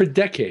doing this for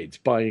decades,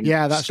 buying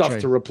stuff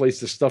true. to replace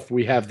the stuff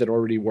we have that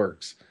already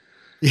works.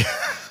 Yeah,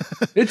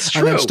 it's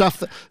true. And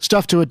then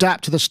stuff to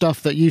adapt to the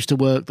stuff that used to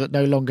work that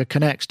no longer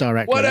connects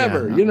directly.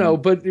 Whatever,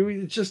 but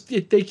it's just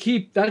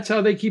that's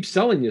how they keep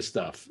selling you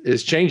stuff,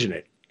 is changing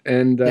it.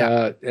 And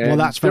well,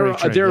 that's very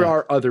true. There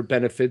are other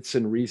benefits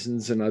and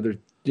reasons and other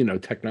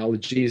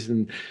technologies,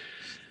 and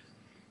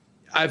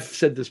I've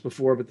said this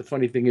before, but the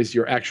funny thing is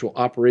your actual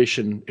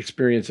operation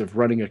experience of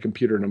running a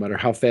computer, no matter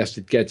how fast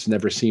it gets,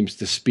 never seems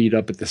to speed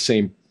up at the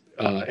same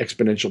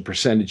exponential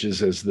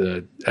percentages as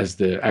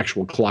the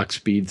actual clock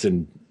speeds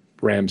and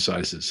RAM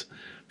sizes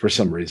for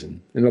some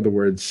reason. In other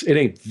words, it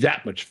ain't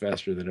that much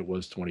faster than it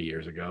was 20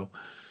 years ago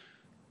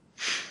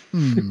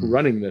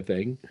running the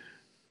thing.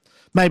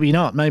 Maybe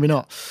not.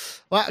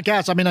 Well,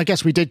 Gaz, I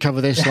guess we did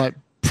cover this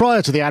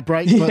prior to the ad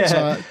break,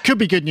 but could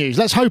be good news.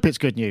 Let's hope it's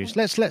good news.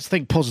 Let's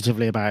think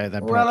positively about it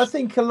then. Perhaps. Well, I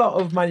think a lot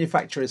of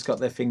manufacturers got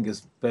their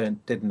fingers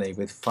burnt, didn't they,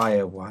 with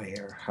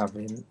FireWire,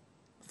 having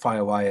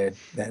FireWire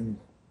then.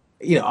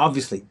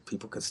 Obviously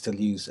people could still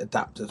use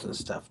adapters and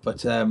stuff,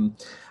 but I'm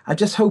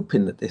just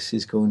hoping that this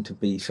is going to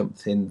be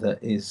something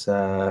that is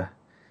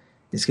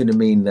going to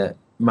mean that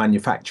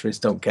manufacturers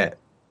don't get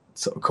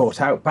sort of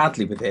caught out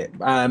badly with it.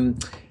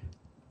 And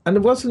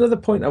there was another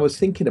point I was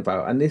thinking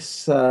about, and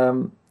this,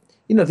 the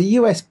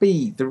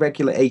USB, the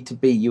regular A to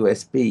B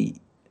USB,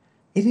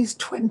 it is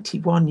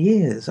 21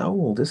 years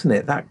old, isn't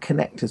it? That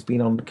connector's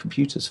been on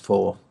computers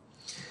for.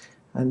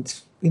 And,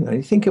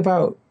 you think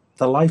about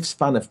the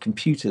lifespan of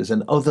computers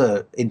and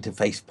other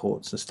interface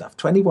ports and stuff.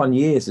 21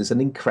 years is an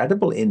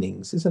incredible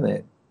innings, isn't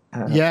it?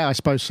 Yeah, I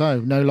suppose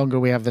so. No longer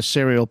we have the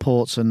serial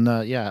ports and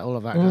all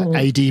of that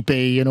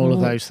ADB and all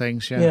of those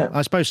things. Yeah,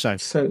 I suppose so.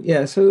 So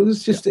it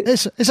was just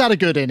it's had a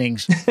good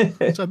innings.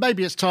 So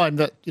maybe it's time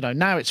that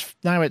now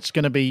it's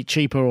going to be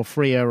cheaper or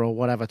freer or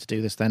whatever to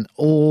do this. Then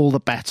all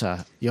the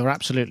better. You're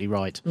absolutely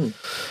right.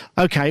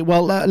 Okay,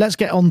 well let's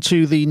get on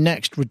to the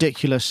next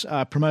ridiculous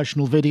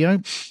promotional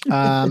video.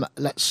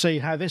 Let's see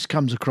how this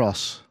comes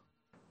across.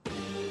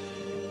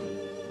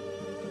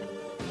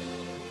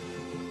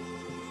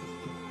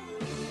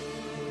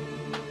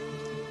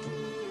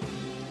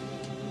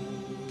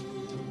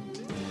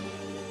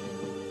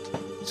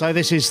 So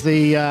this is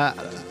the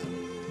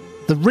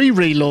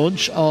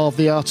re-launch of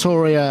the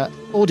Arturia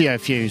Audio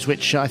Fuse,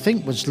 which I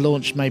think was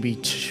launched maybe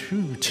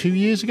two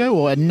years ago,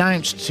 or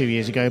announced 2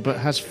 years ago, but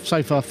has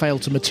so far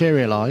failed to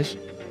materialise.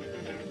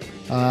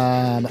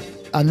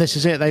 and this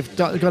is it. They've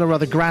got a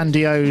rather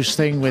grandiose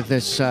thing with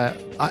this.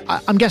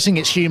 I'm guessing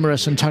it's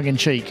humorous and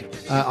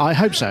tongue-in-cheek. I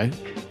hope so.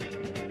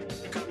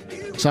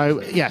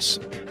 So, yes,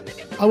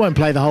 I won't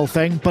play the whole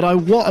thing, but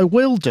what I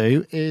will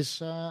do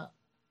is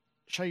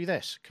show you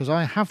this, because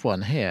I have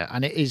one here,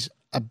 and it is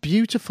a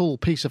beautiful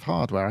piece of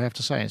hardware, I have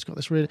to say. It's got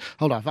this really...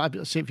 Hold on,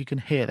 let's see if you can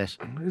hear this.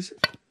 What is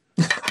it?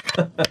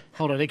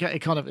 Hold on,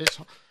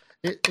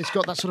 it's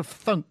got that sort of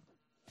thunk.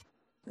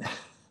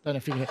 Don't know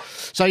if you can hear.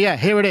 So yeah,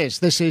 here it is.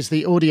 This is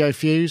the Audio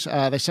Fuse.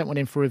 They sent one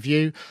in for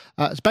review.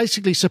 It's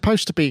basically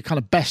supposed to be kind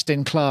of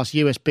best-in-class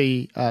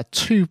USB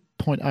 2.0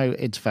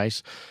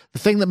 interface. The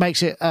thing that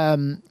makes it,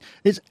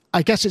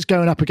 I guess it's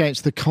going up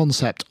against the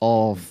concept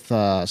of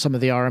some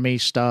of the RME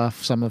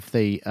stuff, some of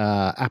the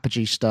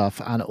Apogee stuff,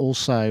 and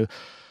also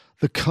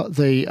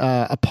the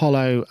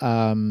Apollo.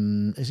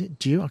 Is it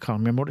Duo? I can't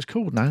remember what it's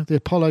called now. The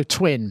Apollo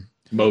Twin.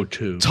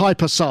 Mo2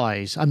 type of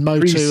size, and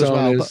Mo2 as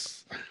well,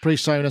 but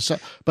pre-Sonos.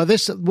 But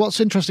this, what's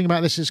interesting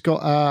about this, is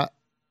got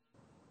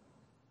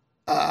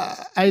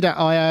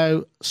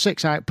ADAT-IO,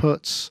 6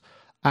 outputs,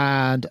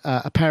 and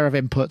a pair of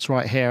inputs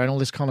right here, and all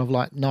this kind of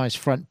like nice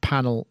front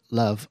panel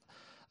love,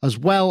 as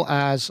well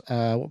as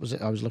what was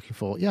it I was looking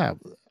for? Yeah,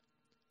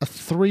 a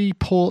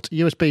 3-port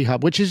USB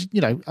hub, which is,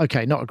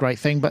 okay, not a great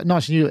thing, but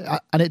nice and new,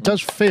 and it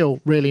does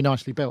feel really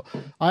nicely built.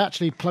 I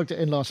actually plugged it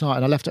in last night,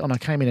 and I left it on. I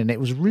came in, and it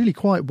was really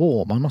quite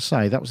warm, I must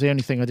say. That was the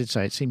only thing I did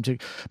say. It seemed to,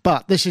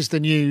 but this is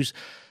the news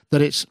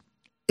that it's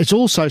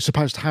also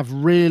supposed to have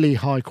really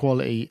high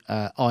quality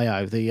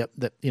I/O. The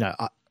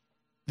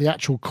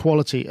actual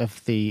quality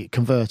of the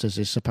converters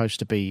is supposed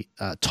to be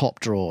top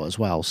drawer as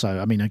well. So,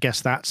 I mean, I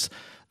guess that's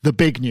the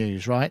big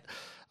news, right?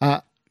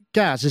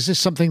 Gaz, is this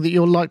something that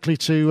you're likely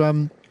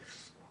to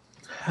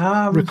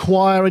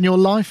require in your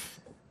life?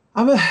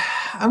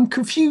 I'm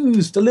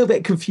confused, a little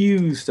bit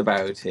confused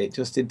about it,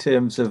 just in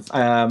terms of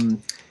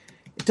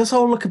it does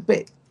all look a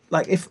bit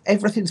like, if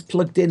everything's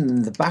plugged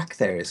in the back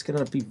there, it's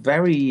going to be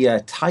very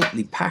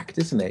tightly packed,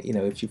 isn't it?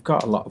 If you've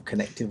got a lot of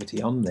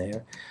connectivity on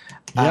there.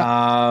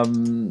 Yeah.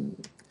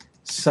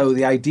 So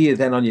the idea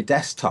then on your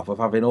desktop of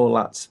having all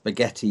that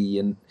spaghetti,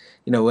 and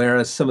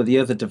whereas some of the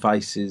other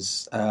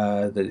devices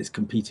that it's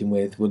competing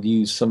with will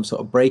use some sort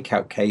of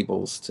breakout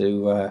cables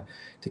to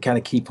kind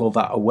of keep all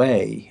that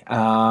away.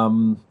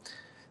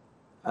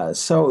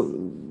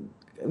 So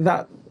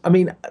that,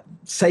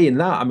 saying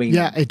that,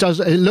 yeah, it does.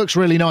 It looks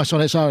really nice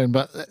on its own,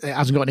 but it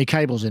hasn't got any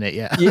cables in it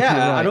yet.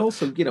 Yeah, right. And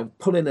also,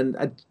 pulling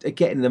and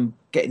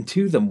getting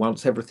to them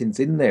once everything's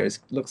in there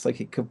looks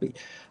like it could be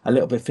a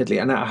little bit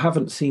fiddly. And I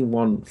haven't seen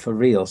one for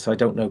real, so I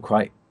don't know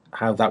quite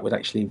how that would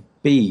actually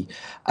be.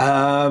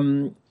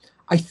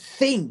 I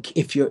think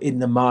if you're in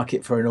the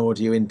market for an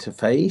audio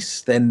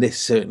interface, then this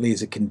certainly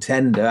is a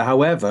contender.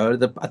 However,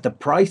 at the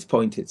price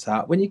point it's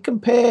at, when you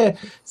compare,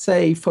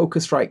 say,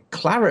 Focusrite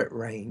Claret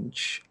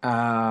range,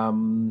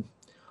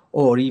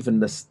 or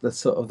even the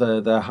sort of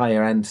the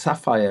higher end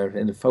Sapphire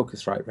in the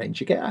Focusrite range,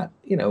 you get a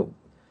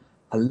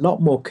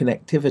lot more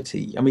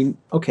connectivity.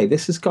 Okay,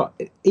 this has got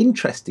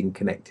interesting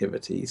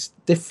connectivity. It's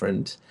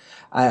different,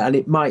 and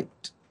it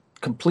might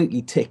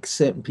completely tick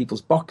certain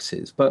people's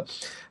boxes.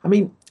 But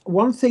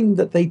one thing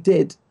that they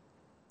did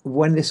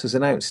when this was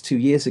announced 2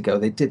 years ago,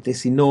 they did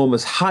this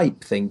enormous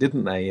hype thing,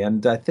 didn't they?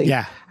 And I think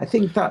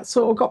that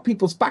sort of got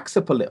people's backs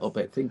up a little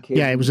bit, thinking,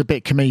 yeah, it was a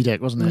bit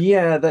comedic, wasn't it?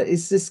 Yeah, that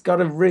is this got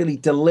to really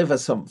deliver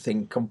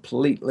something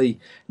completely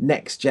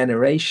next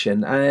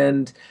generation,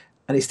 and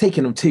it's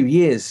taken them 2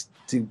 years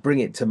to bring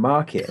it to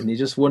market, and you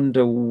just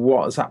wonder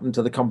what has happened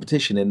to the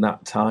competition in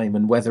that time,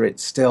 and whether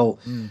it's still,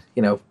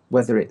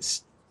 whether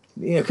it's,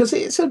 because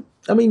it's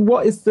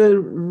what is the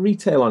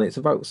retail on it? It's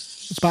about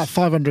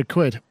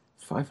 £500.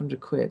 500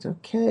 quid.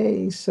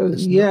 Okay, so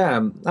yeah,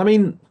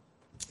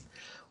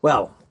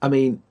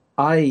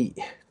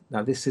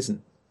 now this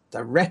isn't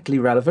directly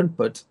relevant,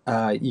 but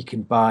you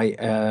can buy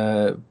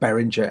a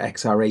Behringer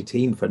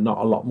XR18 for not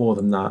a lot more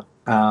than that,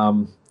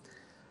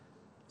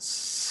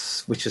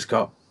 which has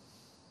got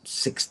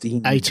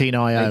 18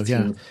 IO,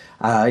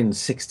 and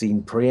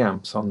 16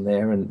 preamps on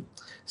there. And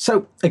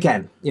so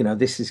again,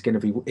 this is going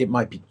to be, it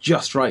might be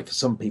just right for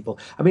some people.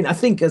 I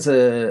think as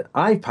a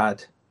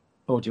iPad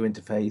audio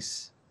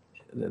interface,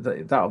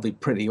 that'll be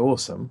pretty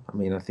awesome.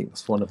 I think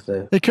that's one of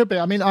the... It could be.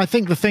 I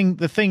think the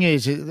thing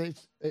is,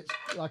 it's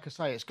like I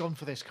say, it's gone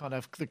for this kind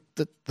of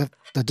the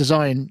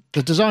design.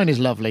 The design is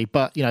lovely,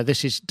 but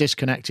this is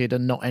disconnected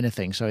and not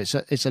anything. So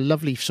it's a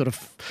lovely sort of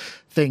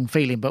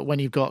feeling. But when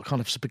you've got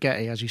kind of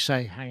spaghetti, as you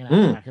say, hanging out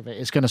the back of it,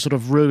 it's going to sort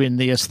of ruin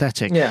the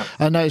aesthetic. Yeah.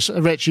 I noticed,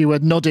 Rich, you were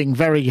nodding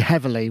very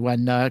heavily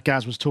when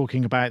Gaz was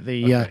talking about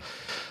the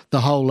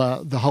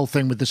whole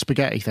thing with the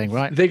spaghetti thing,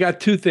 right? They got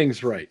two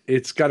things right.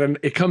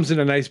 It comes in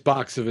a nice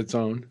box of its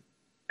own,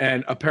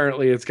 and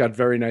apparently it's got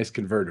very nice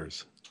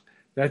converters.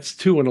 That's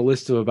two on a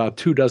list of about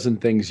 24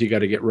 things you got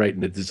to get right in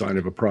the design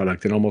of a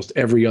product, and almost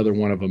every other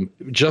one of them,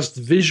 just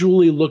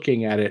visually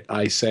looking at it,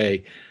 I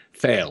say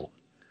fail.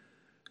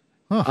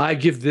 Huh. I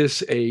give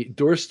this a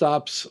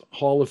Doorstops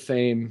Hall of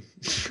Fame,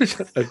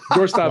 a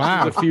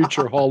Doorstops of the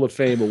Future Hall of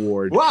Fame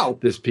award. Wow!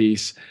 This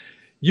piece.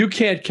 You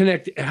can't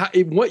connect.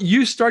 What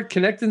you start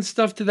connecting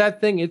stuff to that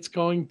thing, it's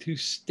going to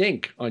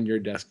stink on your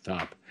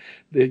desktop.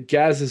 The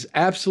Gaz is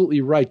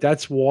absolutely right.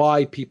 That's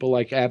why people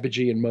like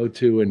Apogee and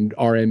Motu and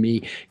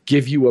RME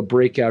give you a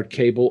breakout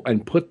cable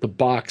and put the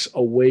box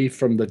away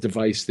from the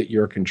device that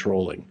you're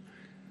controlling.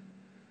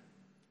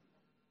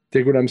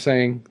 Dig what I'm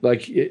saying?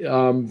 Like,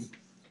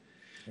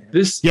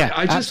 this. Yeah,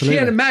 I just absolutely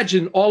can't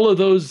imagine all of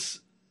those.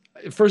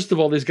 First of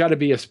all, there's got to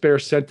be a spare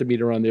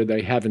centimeter on there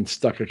they haven't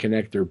stuck a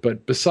connector.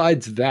 But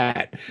besides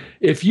that,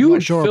 if you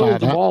had filled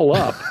them all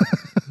up,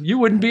 you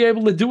wouldn't be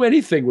able to do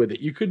anything with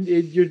it. You couldn't.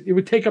 It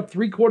would take up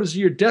 3/4 of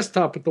your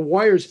desktop with the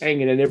wires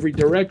hanging in every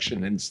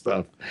direction and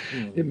stuff.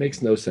 It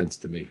makes no sense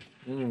to me.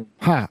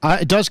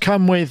 It does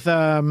come with.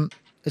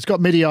 It's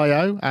got MIDI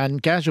I/O,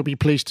 and Gaz, you'll be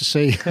pleased to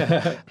see,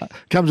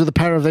 comes with a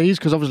pair of these,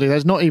 because obviously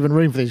there's not even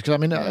room for these. Because I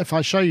mean, if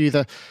I show you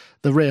the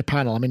rear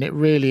panel, I mean, it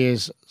really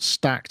is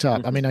stacked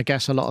up. I mean, I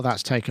guess a lot of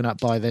that's taken up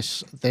by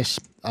this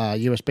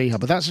USB hub,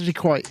 but that's actually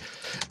quite,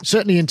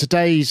 certainly in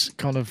today's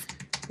kind of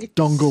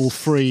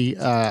dongle-free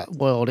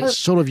world, it's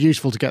sort of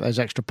useful to get those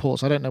extra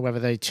ports. I don't know whether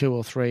they're 2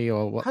 or 3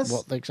 or what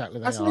exactly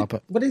they are.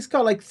 But it's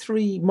got like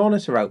 3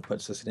 monitor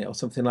outputs, doesn't it, or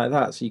something like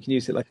that, so you can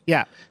use it like...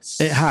 Yeah,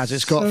 it has.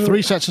 It's got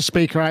 3 sets of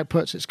speaker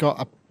outputs. It's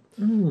got,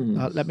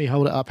 let me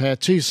hold it up here,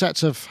 2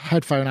 sets of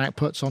headphone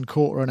outputs on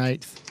 1/4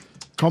 and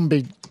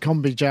 1/8,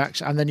 combi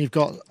jacks, and then you've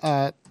got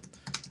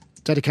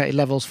dedicated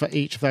levels for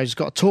each of those. It's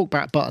got a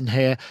talkback button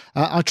here.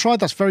 I tried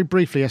this very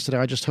briefly yesterday.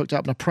 I just hooked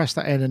up and I pressed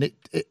that in, and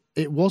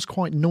it was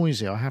quite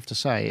noisy, I have to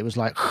say. It was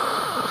like...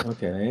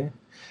 Okay.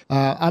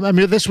 I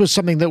mean, this was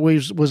something that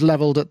was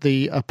leveled at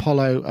the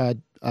Apollo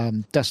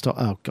desktop.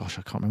 Oh, gosh,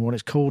 I can't remember what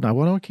it's called now.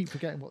 Why do I keep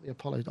forgetting what the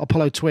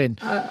Apollo Twin?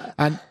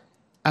 And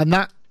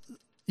that...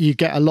 You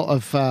get a lot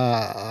of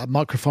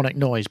microphonic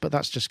noise, but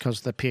that's just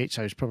because the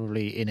piezo is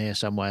probably in here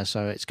somewhere,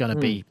 so it's going to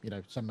be,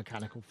 some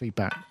mechanical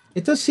feedback.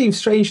 It does seem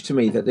strange to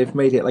me that they've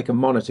made it like a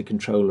monitor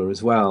controller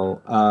as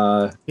well.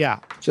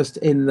 Just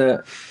in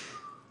the...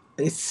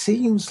 It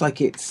seems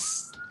like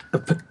it's a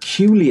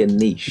peculiar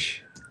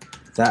niche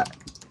that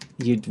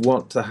you'd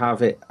want to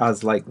have it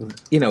as like,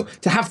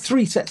 to have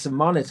 3 sets of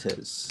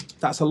monitors.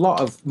 That's a lot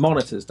of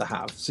monitors to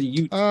have. So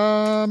you...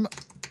 Well,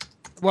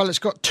 it's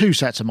got 2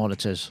 sets of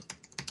monitors.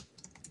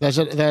 There's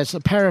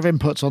a pair of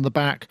inputs on the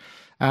back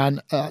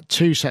and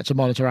 2 sets of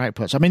monitor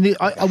outputs. I mean,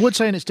 I would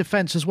say in its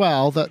defense as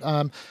well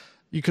that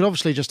you could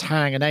obviously just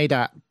hang an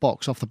ADAT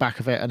box off the back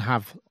of it and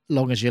have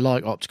long as you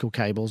like optical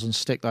cables and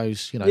stick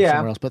those,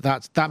 somewhere else. But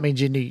that means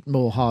you need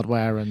more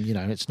hardware, and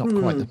it's not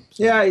quite the.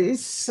 Yeah,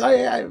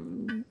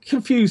 I'm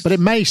confused. But it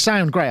may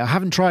sound great. I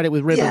haven't tried it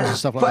with ribbons and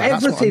stuff like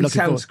that. But everything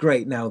sounds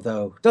great now,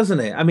 though, doesn't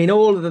it? I mean,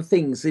 all of the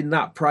things in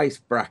that price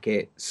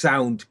bracket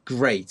sound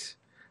great.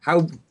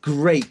 How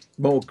great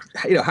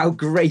how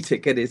great it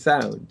can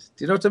sound.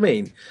 Do you know what I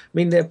mean? I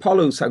mean, the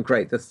Apollos sound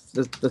great. The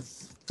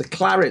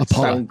Clarets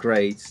sound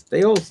great.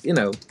 They all,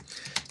 So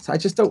I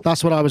just don't.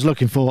 That's what I was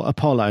looking for.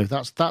 Apollo.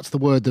 That's the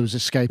word that was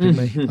escaping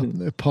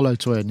me. Apollo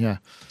Twin. Yeah.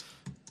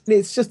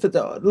 It's just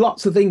that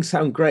lots of things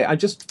sound great. I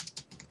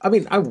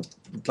would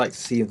like to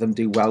see them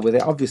do well with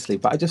it, obviously,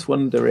 but I just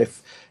wonder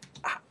if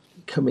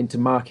coming to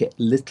market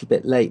a little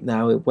bit late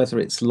now, whether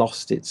it's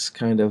lost its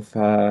kind of.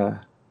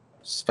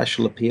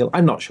 Special appeal.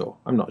 I'm not sure.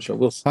 I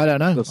don't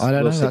know.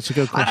 That's a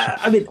good question.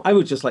 I mean, I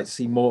would just like to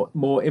see more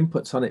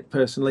inputs on it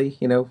personally.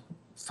 2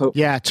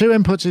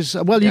 inputs is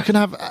you can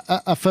have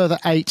a further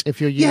 8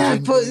 if you're using. Yeah,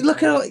 but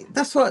look at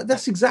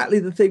that's exactly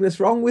the thing that's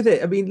wrong with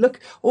it. I mean, look,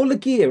 all the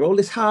gear, all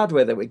this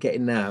hardware that we're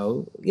getting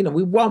now. We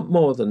want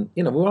more than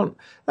we want.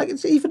 Like,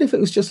 even if it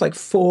was just like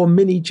 4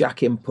 mini jack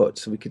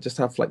inputs, we could just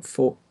have like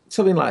 4,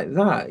 something like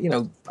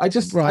that. I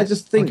just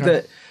think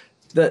that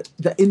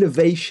the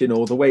innovation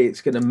or the way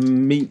it's going to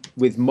meet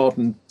with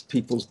modern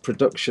people's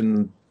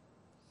production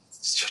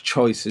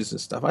choices and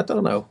stuff, I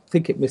don't know. I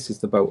think it misses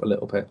the boat a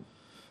little bit.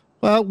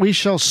 Well, we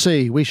shall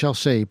see.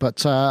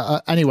 But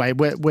anyway,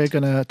 we're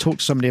going to talk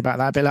to somebody about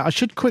that a bit later. I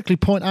should quickly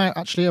point out,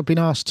 actually, I've been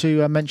asked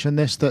to mention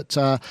this, that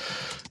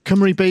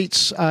Cymru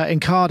Beats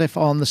in Cardiff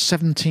on the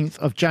 17th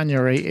of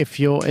January, if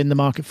you're in the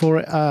market for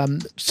it.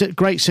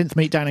 Great synth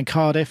meet down in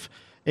Cardiff.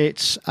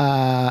 It's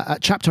at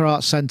Chapter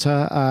Arts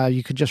Centre.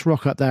 You can just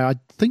rock up there. I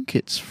think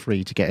it's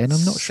free to get in.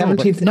 I'm not sure.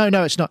 But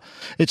no, it's not.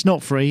 It's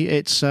not free.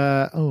 It's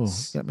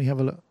let me have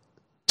a look.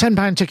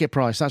 £10 ticket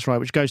price. That's right,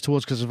 which goes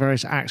towards because there's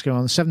various acts going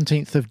on. The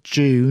 17th of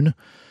June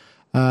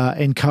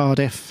in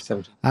Cardiff,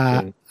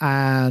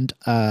 and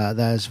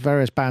there's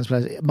various bands.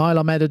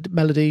 Mylar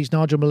Melodies,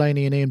 Nigel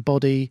Mulaney and Ian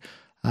Boddy,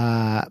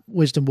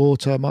 Wisdom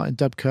Water, Martin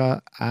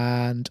Dubka,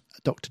 and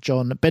Dr.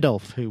 John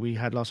Biddulph, who we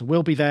had last week.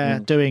 We'll be there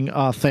doing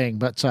our thing.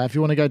 But if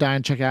you want to go down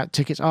and check out,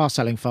 tickets are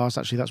selling fast.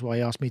 Actually, that's why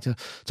he asked me to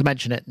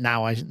mention it.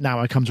 Now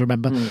I come to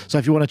remember. So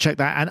if you want to check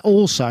that, and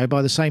also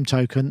by the same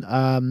token,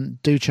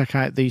 do check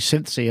out the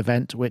Synthsy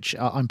event, which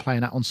I'm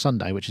playing at on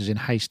Sunday, which is in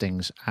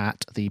Hastings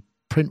at the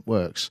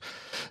Printworks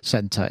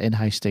Centre in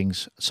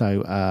Hastings.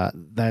 So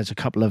there's a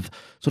couple of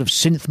sort of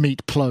synth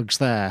meet plugs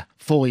there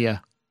for you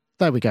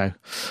There we go.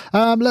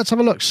 Let's have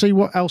a look, see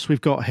what else we've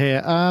got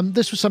here.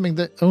 This was something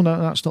that... Oh, no,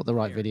 that's not the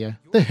right video.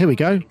 Here we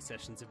go.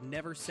 Sessions have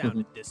never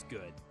sounded this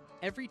good.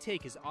 Every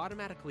take is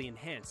automatically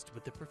enhanced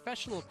with the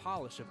professional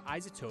polish of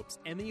iZotope's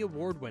Emmy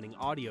Award-winning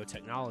audio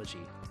technology.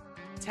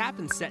 Tap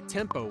and set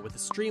tempo with a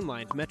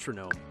streamlined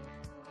metronome.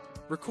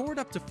 Record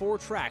up to 4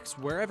 tracks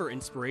wherever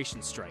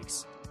inspiration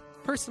strikes.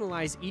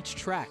 Personalize each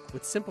track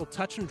with simple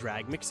touch and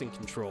drag mixing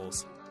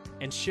controls.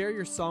 And share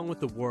your song with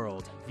the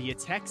world via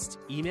text,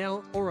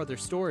 email, or other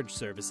storage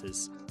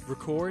services.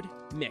 Record,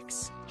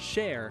 mix,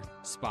 share,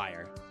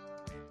 Spire.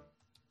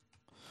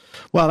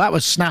 Well, that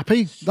was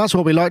snappy. That's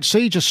what we like to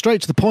see. Just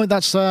straight to the point.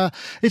 That's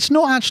it's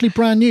not actually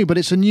brand new, but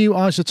it's a new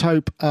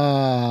iZotope.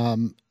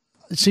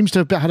 It seems to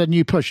have had a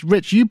new push.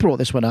 Rich, you brought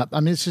this one up.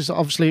 I mean, this is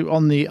obviously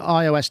on the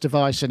iOS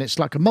device, and it's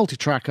like a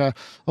multi-tracker,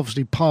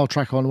 obviously pile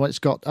track on. It's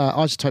got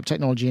iZotope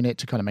technology in it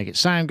to kind of make it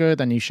sound good.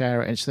 Then you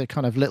share it. It's the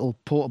kind of little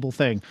portable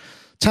thing.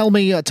 Tell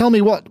me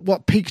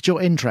what piqued your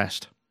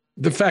interest.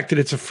 The fact that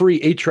it's a free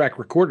 8-track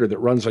recorder that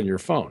runs on your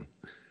phone.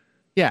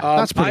 Yeah,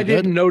 that's pretty good. I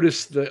didn't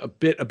notice a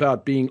bit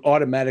about being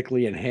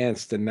automatically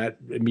enhanced, and that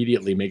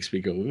immediately makes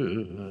me go,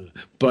 ugh.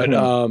 But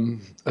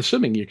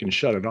assuming you can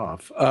shut it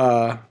off,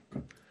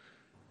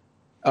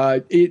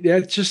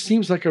 it just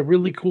seems like a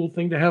really cool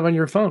thing to have on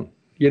your phone.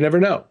 You never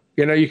know.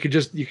 You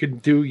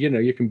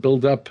can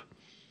build up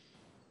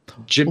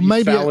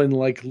Jimmy Fallon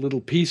like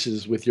little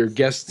pieces with your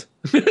guest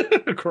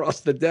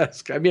across the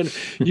desk. I mean,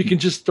 you can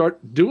just start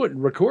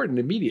recording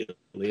immediately.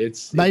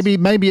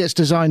 Maybe it's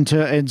designed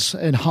to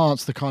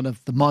enhance the kind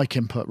of the mic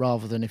input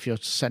rather than if you're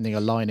sending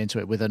a line into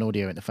it with an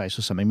audio interface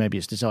or something. Maybe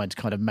it's designed to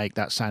kind of make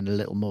that sound a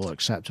little more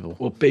acceptable.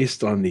 Well,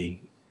 based on the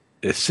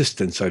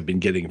assistance I've been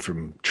getting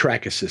from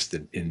Track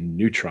Assistant in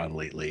Neutron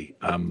lately,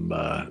 I'm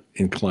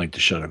inclined to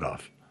shut it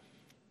off.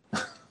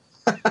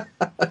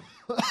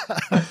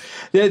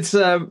 It's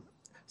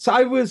so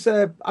I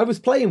was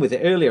playing with it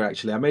earlier.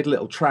 Actually, I made a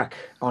little track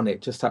on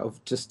it just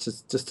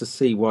to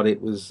see what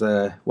it was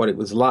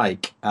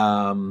like.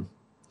 And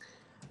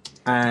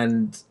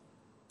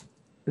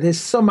there's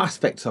some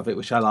aspects of it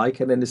which I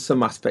like, and then there's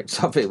some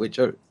aspects of it which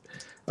are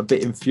a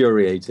bit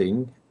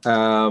infuriating.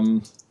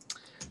 But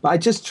I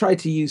just tried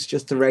to use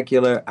just the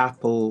regular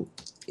Apple,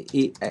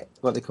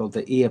 what they call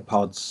the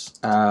EarPods,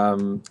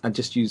 and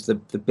just use the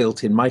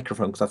built-in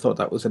microphone because I thought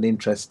that was an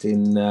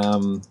interesting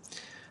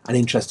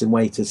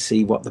way to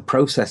see what the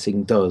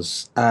processing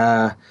does.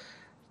 And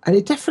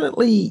it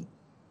definitely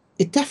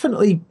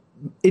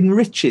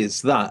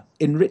enriches that.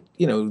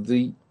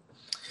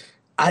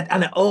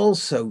 And it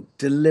also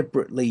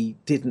deliberately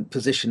didn't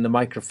position the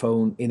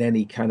microphone in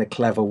any kind of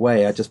clever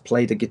way. I just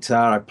played a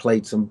guitar, I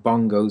played some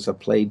bongos, I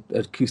played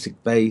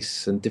acoustic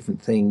bass and different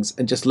things,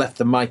 and just left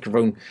the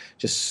microphone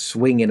just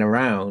swinging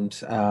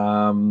around,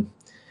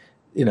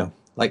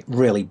 like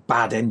really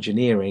bad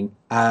engineering.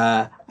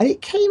 And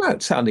it came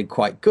out sounding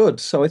quite good.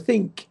 So I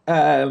think,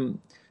 so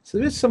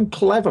there is some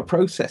clever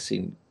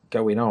processing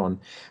going on.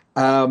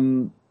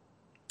 And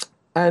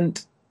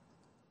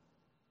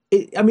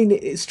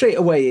straight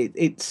away,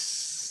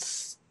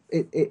 it's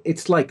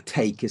like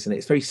Take, isn't it?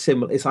 It's very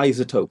similar. It's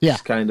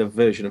iZotope's kind of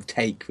version of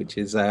Take, which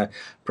is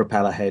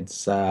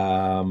Propellerhead's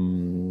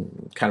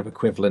kind of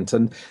equivalent.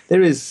 And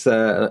there is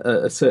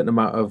a certain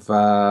amount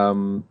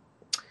of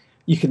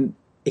you can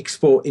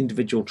export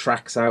individual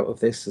tracks out of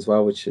this as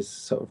well, which is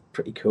sort of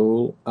pretty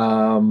cool.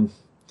 And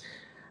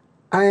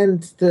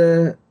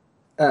the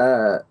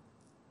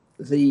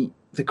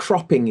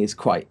cropping is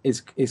quite.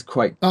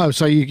 Oh,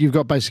 so you've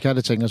got basic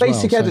editing as well.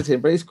 Basic editing,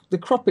 but the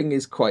cropping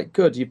is quite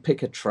good. You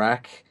pick a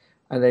track,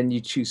 and then you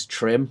choose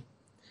trim,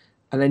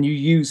 and then you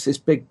use this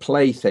big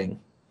play thing.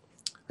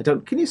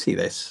 Can you see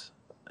this?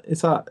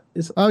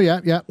 Oh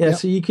yeah.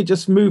 So you could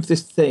just move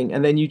this thing,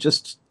 and then you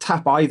just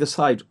tap either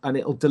side, and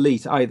it'll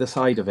delete either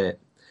side of it.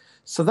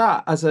 So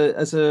that as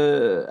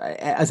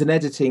an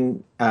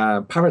editing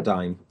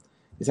paradigm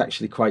is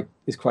actually quite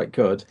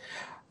good.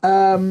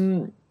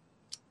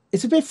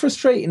 It's a bit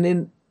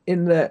frustrating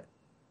in that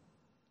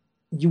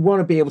you want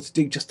to be able to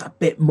do just a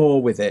bit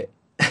more with it.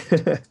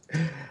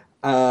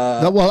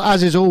 Well,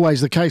 as is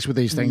always the case with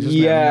these things,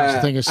 isn't it? That's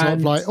the thing. It's sort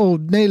of like,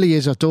 nearly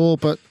is a door,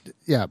 but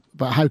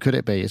how could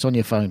it be? It's on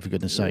your phone, for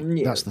goodness sake.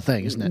 Yeah, that's the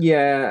thing, isn't it?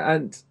 Yeah,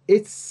 and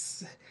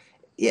it's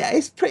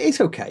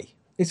okay.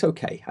 It's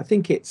okay. I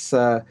think it's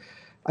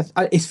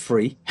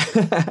free.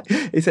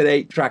 It's an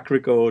 8-track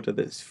recorder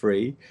that's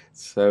free,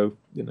 so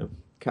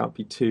can't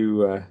be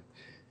too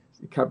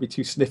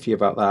sniffy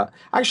about that.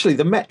 Actually,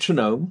 the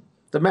metronome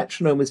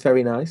is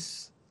very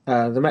nice.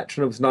 The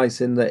metronome's nice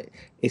in that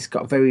it's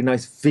got a very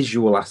nice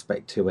visual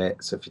aspect to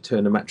it. So if you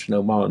turn the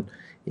metronome on,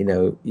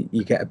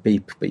 you get a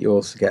beep, but you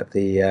also get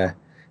the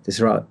this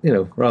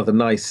rather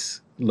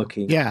nice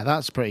looking. Yeah,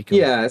 that's pretty cool.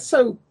 Yeah,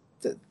 so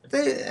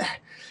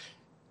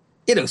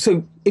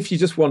so if you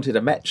just wanted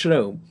a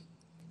metronome,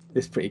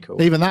 it's pretty cool.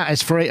 Even that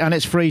is free, and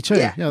it's free too.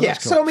 Yeah. Cool.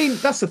 So I mean,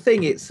 that's the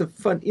thing. It's a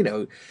fun,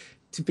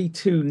 to be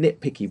too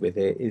nitpicky with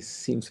it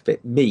seems a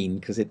bit mean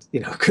because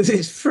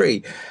it's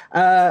free.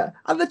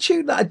 And the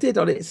tune that I did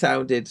on it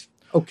sounded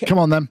okay. Come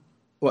on then.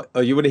 What? Oh,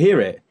 you want to hear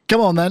it? Come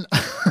on, then.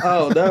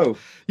 Oh, no.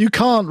 You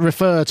can't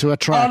refer to a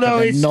track. Oh, no,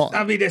 and it's not.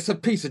 I mean, it's a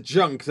piece of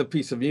junk. It's a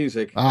piece of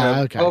music.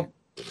 Okay.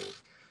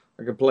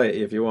 I can play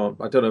it if you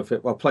want. I don't know if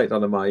I'll play it on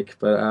the mic,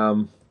 but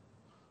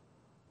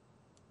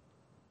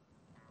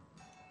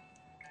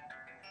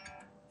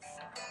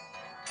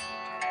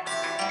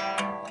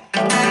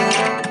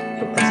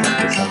that's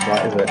not good sound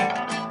right, is it?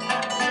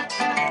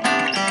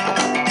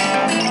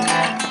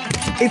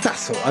 It's that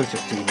sort. I was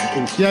just doing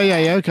it. Yeah.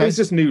 Okay. It was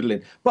just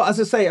noodling. But as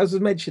I say, as I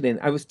was mentioning,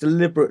 I was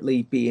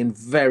deliberately being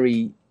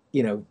very,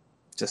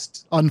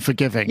 just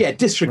unforgiving. Yeah,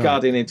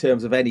 disregarding in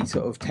terms of any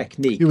sort of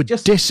technique. You were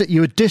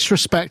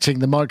disrespecting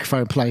the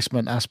microphone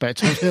placement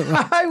aspect of it.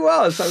 Right? I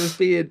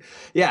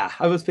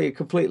was being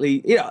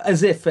completely,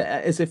 as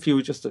if you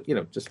were just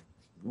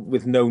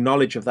with no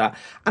knowledge of that.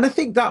 And I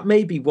think that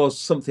maybe was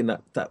something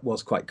that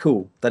was quite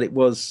cool, that it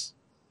was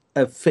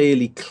a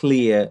fairly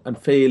clear and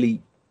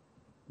fairly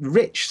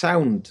rich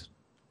sound,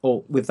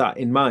 or with that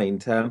in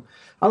mind.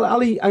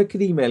 I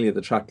could email you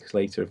the track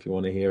later if you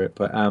want to hear it,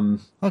 but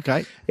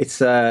okay,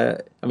 it's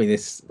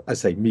it's, I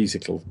say,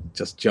 musical,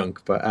 just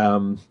junk, but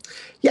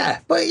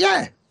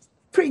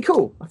pretty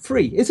cool.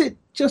 Free. Is it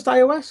just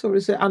iOS or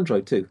is it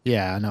Android too?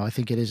 Yeah, no, I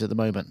think it is at the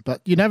moment, but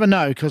you never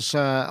know, because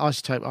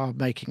iZotope are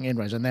making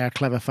inroads and they're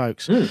clever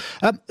folks.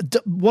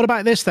 What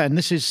about this then?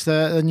 This is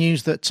the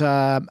news that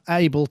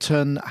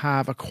Ableton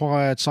have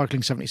acquired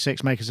Cycling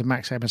 76, makers of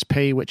Max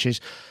MSP, which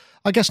is,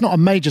 I guess, not a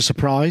major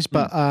surprise,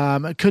 but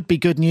it could be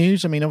good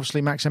news. I mean,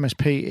 obviously, Max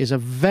MSP is a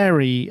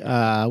very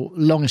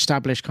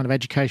long-established kind of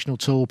educational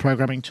tool,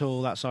 programming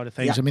tool, that side of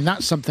things. Yeah. I mean,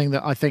 that's something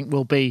that I think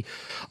will be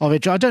of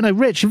it. I don't know,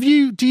 Rich, do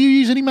you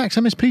use any Max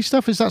MSP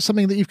stuff? Is that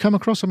something that you've come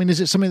across? I mean,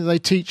 is it something that they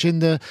teach in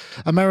the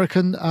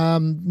American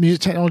music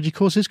technology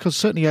courses? Because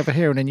certainly over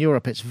here and in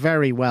Europe, it's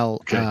very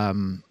well...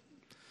 Okay.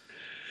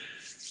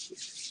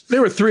 There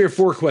were 3 or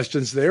 4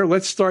 questions there.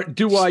 Let's start.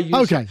 Do I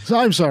use it? Okay, so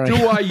I'm sorry.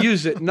 Do I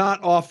use it? Not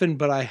often,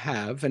 but I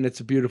have, and it's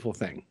a beautiful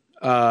thing.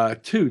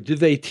 2, do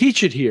they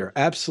teach it here?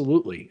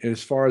 Absolutely. And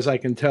as far as I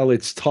can tell,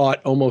 it's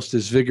taught almost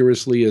as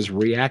vigorously as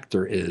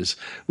Reactor is,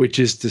 which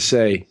is to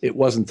say it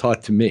wasn't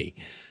taught to me.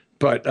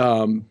 But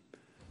that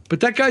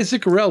guy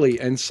Ziccarelli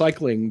and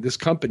cycling, this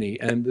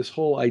company, and this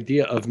whole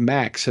idea of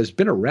Max has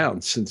been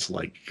around since,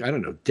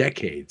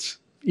 decades.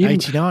 Even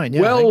 89,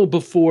 yeah. Well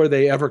before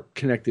they ever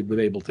connected with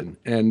Ableton.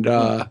 And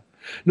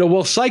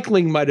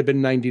cycling might have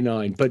been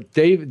 99, but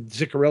David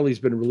Ziccarelli's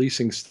been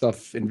releasing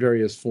stuff in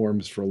various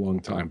forms for a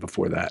long time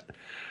before that.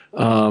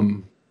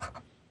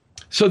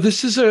 So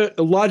this is a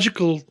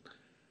logical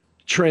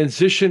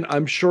transition.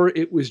 I'm sure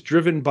it was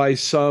driven by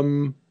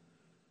some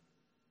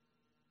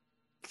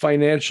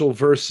financial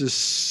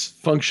versus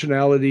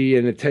functionality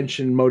and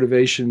attention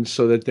motivation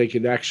so that they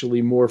could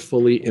actually more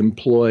fully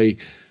employ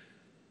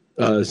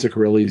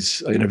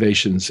Ziccarelli's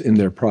innovations in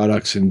their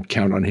products and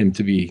count on him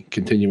to be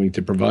continuing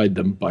to provide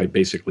them by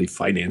basically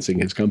financing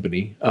his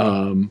company.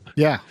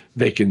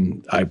 They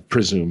can, I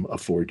presume,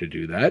 afford to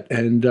do that.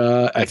 And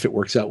if it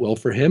works out well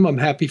for him, I'm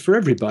happy for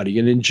everybody.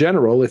 And in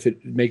general, if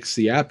it makes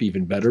the app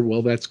even better,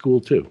 well, that's cool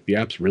too. The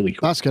app's really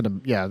cool. That's got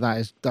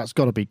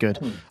to be good.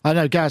 I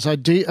know, Gaz,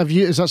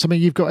 is that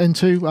something you've got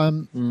into?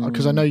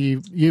 Because I know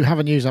you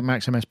haven't used that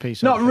Max MSP.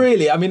 So not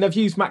really. I mean, I've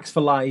used Max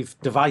for Live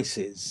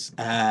devices,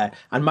 and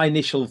my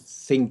initial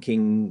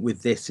thinking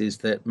with this is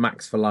that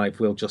Max for Live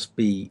will just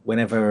be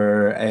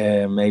whenever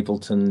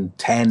Ableton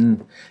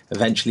 10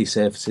 eventually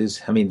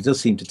surfaces. I mean, it does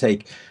seem to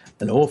take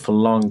an awful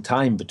long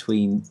time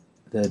between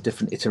the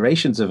different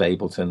iterations of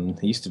Ableton.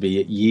 It used to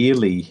be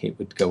yearly it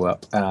would go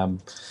up, but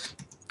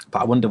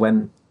I wonder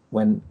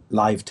when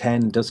Live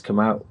 10 does come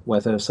out,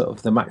 whether sort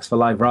of the Max for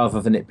Live,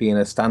 rather than it being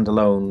a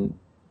standalone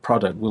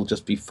product, will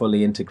just be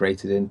fully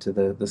integrated into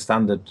the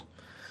standard.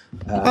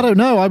 I don't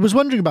know. I was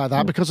wondering about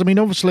that because, I mean,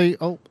 obviously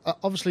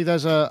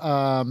there's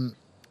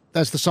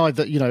there's the side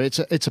that,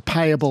 it's a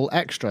payable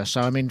extra.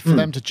 So, I mean, for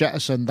them to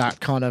jettison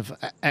that kind of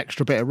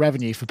extra bit of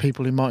revenue for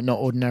people who might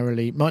not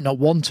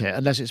want it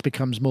unless it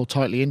becomes more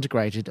tightly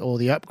integrated, or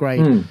the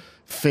upgrade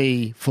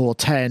fee for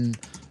 10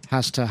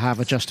 has to have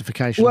a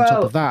justification on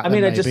top of that. I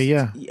mean,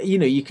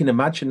 you can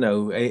imagine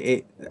though,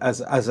 it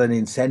as an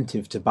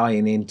incentive to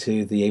buying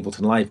into the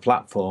Ableton Live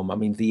platform. I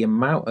mean, the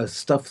amount of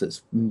stuff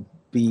that's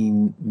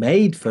been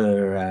made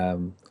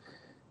for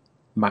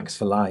Max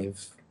for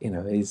Live,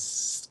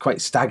 is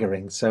quite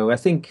staggering. So I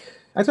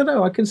don't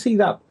know, I can see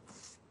that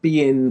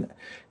being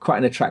quite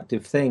an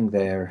attractive thing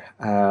there.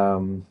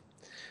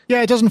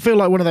 Yeah, it doesn't feel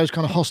like one of those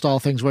kind of hostile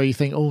things where you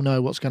think, oh no,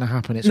 what's going to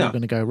happen? It's all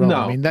going to go wrong.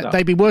 I mean,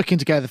 they've been working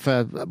together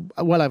for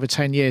well over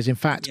 10 years. In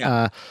fact,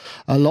 a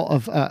lot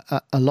of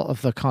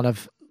the kind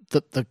of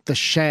the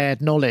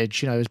shared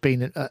knowledge, has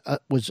been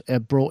was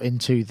brought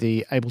into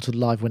the Ableton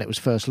Live when it was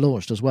first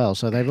launched as well.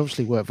 So they've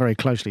obviously worked very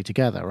closely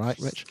together, right,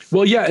 Rich?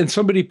 Well, yeah, and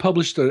somebody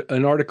published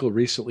an article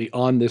recently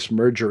on this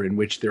merger in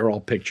which they're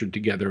all pictured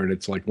together, and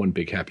it's like one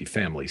big happy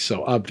family.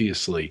 So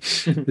obviously,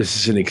 this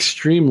is an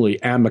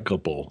extremely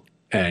amicable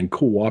and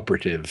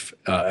cooperative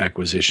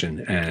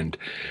acquisition, and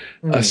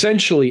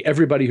essentially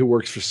everybody who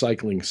works for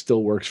cycling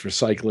still works for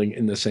cycling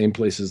in the same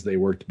places they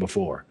worked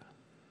before.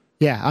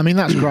 Yeah, I mean,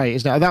 that's great,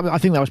 isn't it? I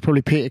think that was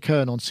probably Peter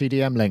Kern on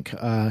CDM Link.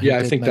 Yeah,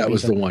 I think that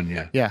was the one,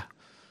 yeah. Yeah,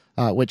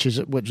 which is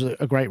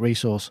a great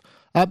resource.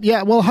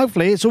 Yeah, well,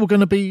 hopefully it's all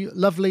going to be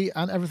lovely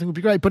and everything will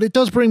be great. But it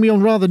does bring me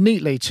on rather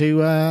neatly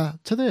to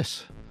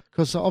this,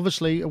 because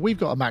obviously we've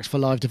got a Max for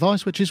Live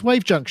device, which is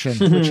Wave Junction,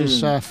 which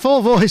is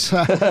four voice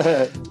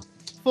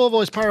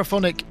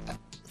paraphonic,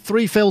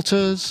 3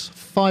 filters,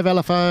 5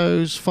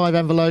 LFOs, 5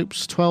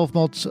 envelopes, 12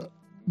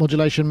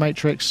 modulation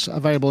matrix,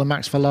 available in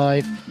Max for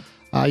Live.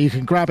 You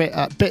can grab it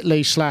at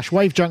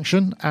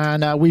bit.ly/wavejunction,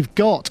 and we've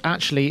got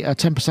actually a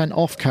 10%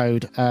 off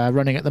code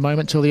running at the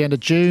moment till the end of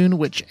June,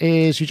 which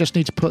is you just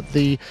need to put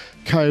the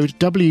code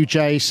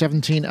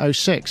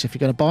WJ1706. If you're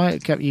going to buy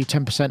it, get you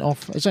 10%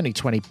 off. It's only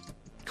 20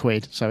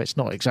 quid, so it's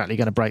not exactly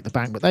going to break the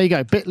bank, but there you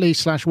go,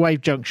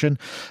 bit.ly/wavejunction.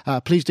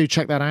 Please do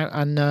check that out,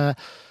 and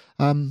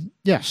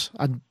yes,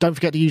 and don't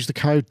forget to use the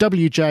code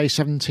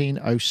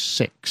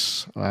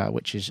WJ1706,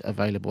 which is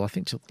available, I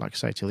think, till, like I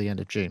say, till the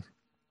end of June.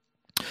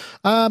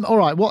 All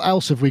right, what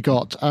else have we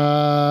got?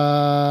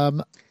 I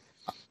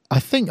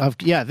think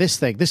this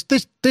thing.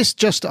 This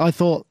just, I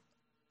thought,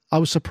 I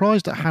was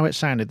surprised at how it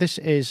sounded. This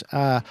is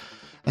a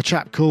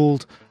chap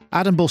called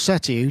Adam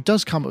Borsetti, who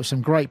does come up with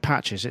some great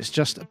patches. It's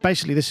just,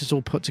 basically, this is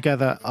all put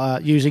together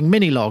using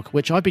Minilog,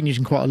 which I've been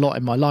using quite a lot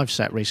in my live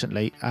set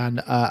recently,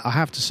 and I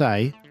have to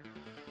say,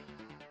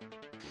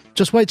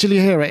 just wait till you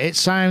hear it. It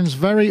sounds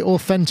very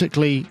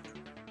authentically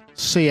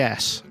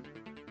CS.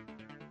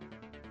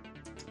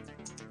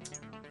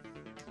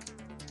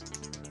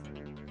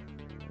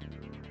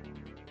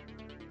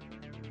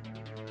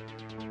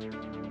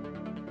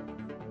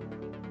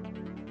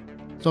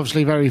 It's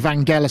obviously very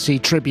Vangelis-y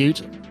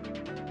tribute.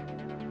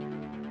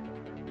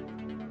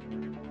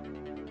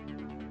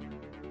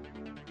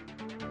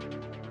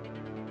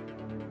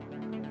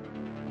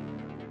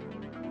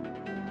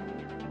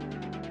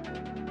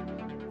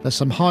 There's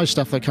some high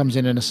stuff that comes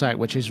in a sec,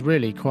 which is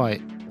really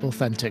quite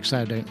authentic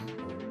sounding.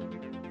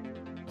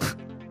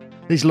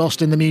 He's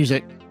lost in the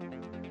music.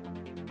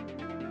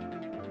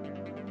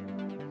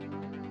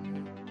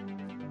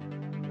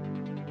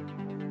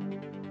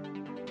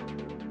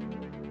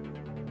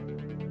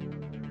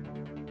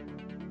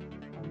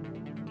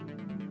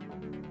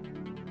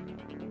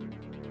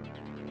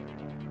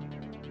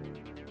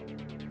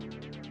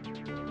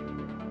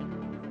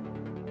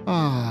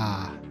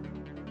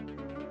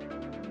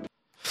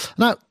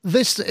 Now,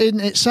 this in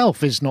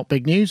itself is not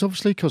big news,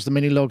 obviously, because the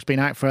Minilog's been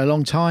out for a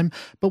long time.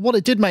 But what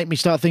it did make me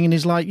start thinking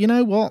is, like, you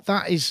know what?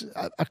 That is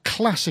a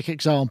classic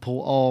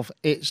example of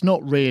it's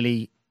not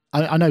really...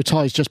 I know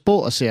Ty's just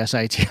bought a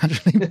CS80,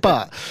 actually,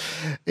 but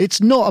it's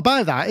not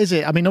about that, is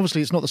it? I mean,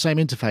 obviously, it's not the same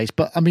interface,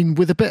 but, I mean,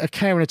 with a bit of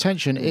care and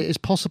attention, it is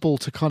possible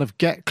to kind of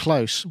get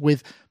close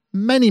with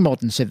many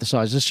modern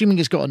synthesizers, assuming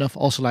it's got enough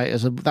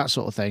oscillators and that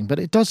sort of thing. But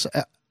it does...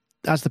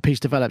 as the piece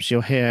develops,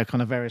 you'll hear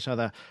kind of various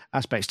other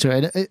aspects to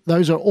it.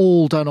 Those are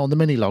all done on the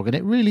Minilog, and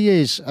it really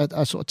is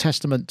a sort of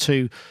testament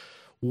to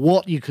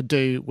what you could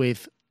do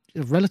with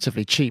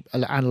relatively cheap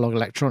analog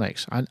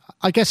electronics. And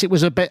I guess it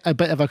was a bit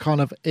of a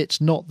kind of,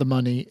 it's not the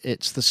money,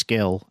 it's the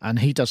skill. And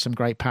he does some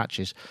great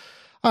patches.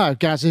 Oh,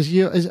 Gaz,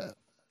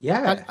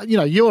 yeah,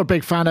 you're a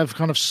big fan of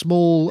kind of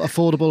small,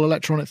 affordable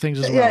electronic things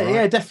as well. Yeah, right?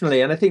 yeah,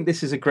 definitely. And I think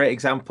this is a great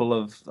example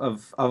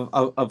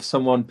of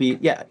someone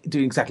doing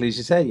exactly as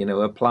you say.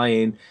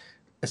 Applying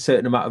a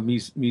certain amount of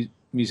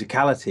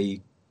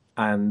musicality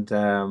and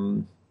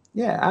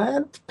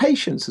and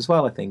patience as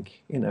well. I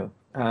think and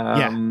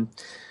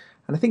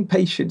I think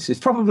patience is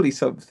probably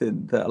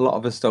something that a lot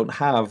of us don't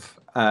have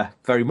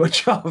very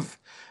much of.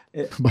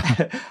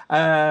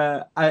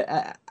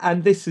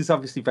 And this is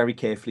obviously very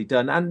carefully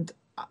done. And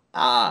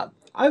I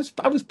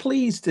was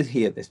pleased to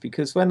hear this,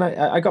 because when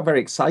I got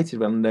very excited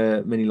when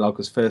the Minilog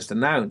was first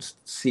announced,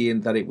 seeing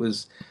that it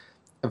was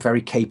a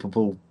very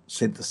capable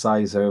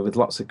synthesizer with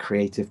lots of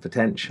creative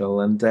potential.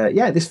 And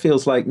this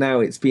feels like now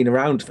it's been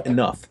around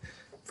enough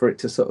for it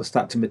to sort of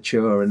start to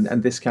mature,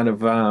 and this kind of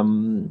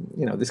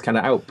this kind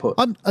of output.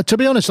 To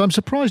be honest, I'm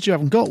surprised you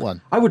haven't got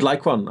one. I would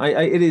like one.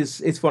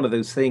 It's one of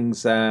those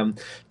things. To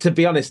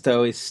be honest,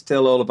 though, it's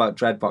still all about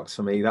Dreadbox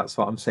for me. That's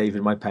what I'm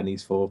saving my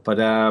pennies for. But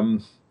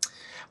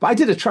I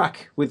did a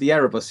track with the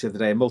Erebus the other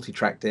day,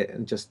 multi-tracked it,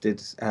 and just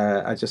did.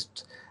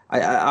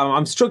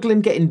 I'm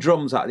struggling getting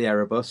drums out of the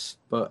Erebus,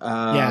 but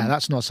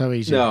that's not so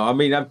easy. No, I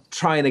mean, I'm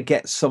trying to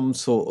get some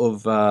sort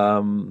of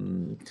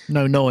no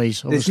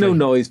noise. Obviously. There's no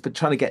noise, but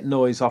trying to get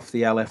noise off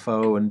the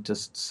LFO and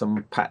just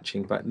some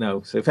patching. But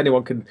no, so if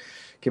anyone can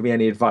give me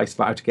any advice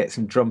about how to get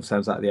some drum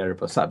sounds out of the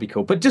Erebus, that'd be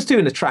cool. But just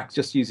doing a track,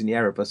 just using the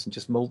Erebus and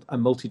just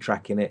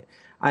multi-tracking it,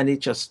 and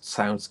it just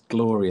sounds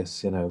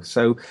glorious,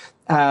 So.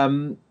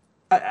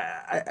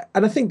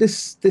 And I think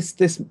this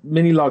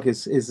Minilog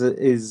is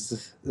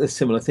a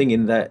similar thing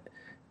in that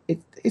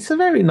it's a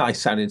very nice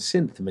sounding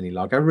synth, the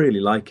Minilog. I really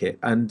like it,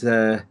 and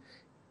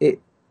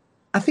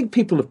I think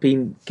people have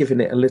been giving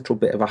it a little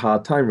bit of a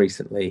hard time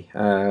recently.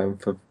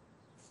 For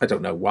I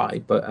don't know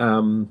why, but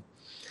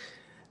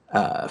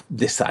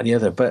this, that, and the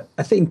other. But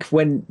I think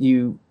when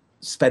you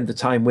spend the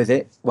time with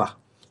it, well,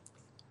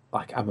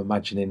 like I'm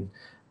imagining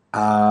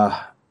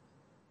I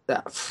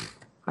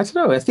don't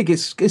know. I think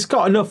it's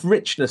got enough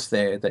richness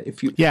there that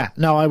if you... Yeah,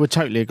 no, I would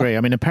totally agree.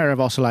 I mean, a pair of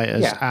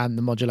oscillators Yeah. and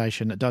the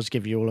modulation, that does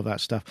give you all of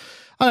that stuff.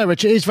 I know,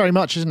 Rich, it is very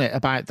much, isn't it,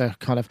 about the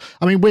kind of...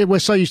 I mean, we're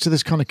so used to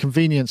this kind of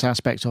convenience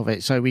aspect of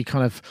it, so we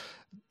kind of...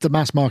 The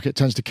mass market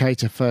tends to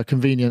cater for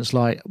convenience,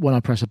 like when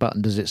I press a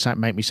button, does it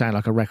make me sound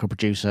like a record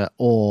producer,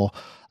 or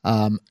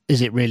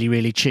is it really,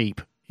 really cheap,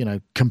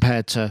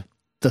 compared to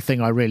the thing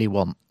I really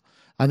want?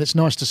 And it's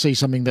nice to see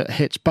something that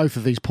hits both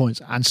of these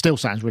points and still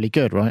sounds really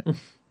good, right?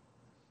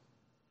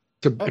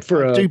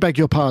 I do beg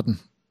your pardon.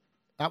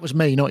 That was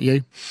me, not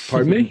you.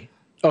 Pardon me?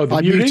 Oh,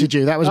 I muted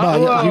you. That was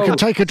mine. whoa. You can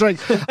take a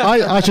drink.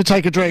 I should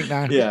take a drink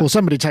now. Yeah. Well,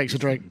 somebody takes a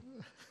drink.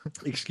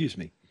 Excuse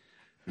me.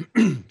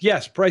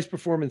 Yes, price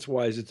performance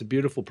wise, it's a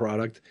beautiful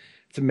product.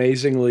 It's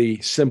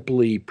amazingly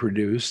simply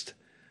produced.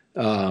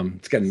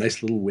 It's got a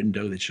nice little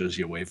window that shows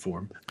you a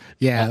waveform.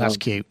 Yeah, that's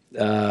cute.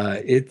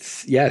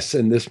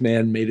 And this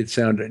man made it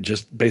sound,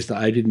 just based on,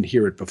 I didn't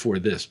hear it before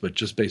this, but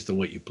just based on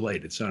what you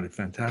played, it sounded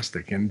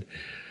fantastic. And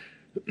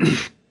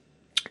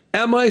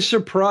am I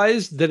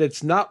surprised that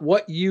it's not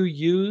what you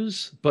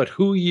use, but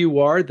who you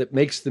are that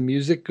makes the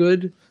music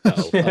good? No.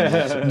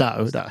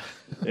 No.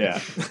 Yeah.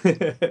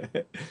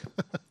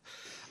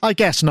 I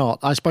guess not.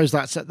 I suppose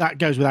that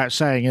goes without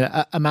saying.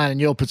 A man in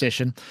your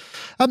position,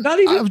 not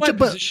even my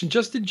position,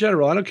 just in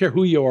general. I don't care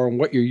who you are and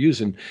what you're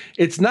using.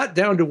 It's not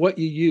down to what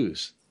you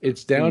use.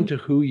 It's down to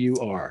who you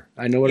are.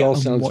 I know it all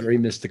sounds very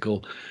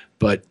mystical,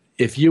 but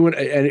if you and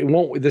it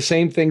won't, the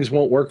same things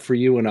won't work for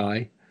you and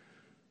I.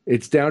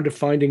 It's down to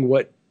finding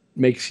what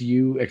makes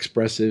you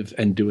expressive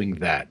and doing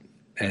that.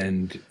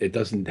 And it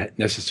doesn't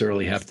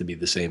necessarily have to be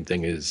the same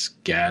thing as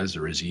Gaz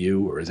or as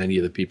you or as any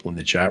of the people in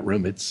the chat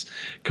room. It's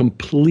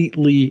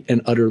completely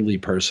and utterly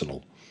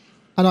personal.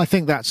 And I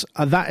think that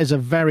is a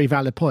very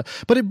valid point.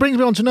 But it brings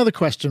me on to another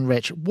question,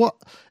 Rich. What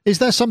is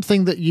there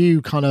something that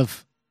you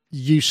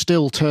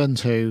still turn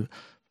to,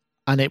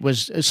 and it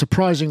was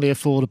surprisingly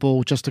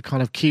affordable, just a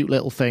kind of cute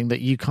little thing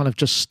that you kind of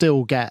just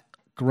still get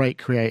great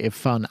creative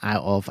fun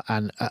out of,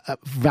 and a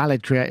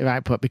valid creative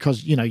output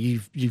because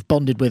you've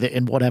bonded with it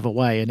in whatever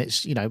way, and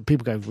it's people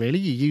go, really,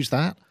 you use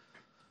that?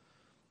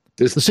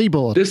 The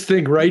Seaboard, this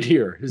thing right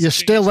here, you're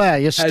still there.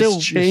 You're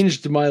still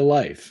changed my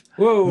life.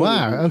 Whoa!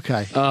 Wow.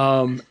 Okay.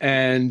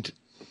 And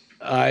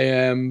I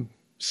am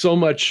so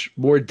much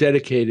more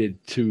dedicated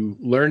to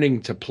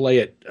learning to play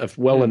it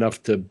well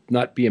enough to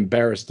not be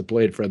embarrassed to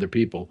play it for other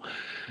people.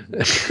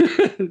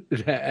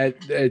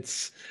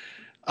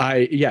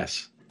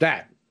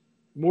 That.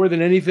 More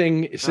than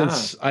anything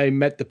since I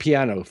met the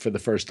piano for the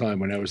first time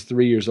when I was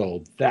 3 years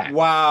old.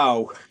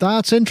 Wow.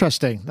 That's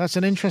interesting. That's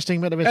an interesting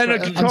bit of it. And a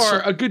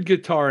guitar, a good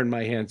guitar in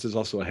my hands is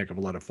also a heck of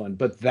a lot of fun.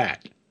 But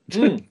that.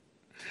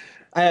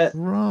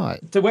 Right.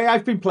 The way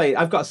I've been playing,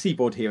 I've got a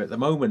Seaboard here at the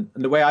moment,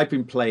 and the way I've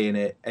been playing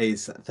it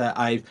is that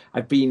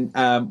I've been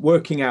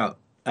working out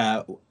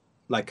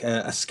like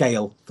a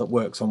scale that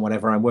works on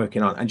whatever I'm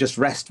working on, and just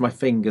rest my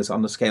fingers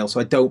on the scale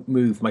so I don't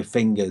move my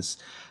fingers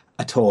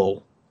at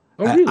all.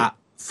 Oh, really?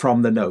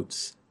 From the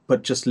notes,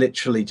 but just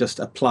literally just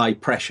apply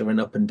pressure and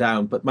up and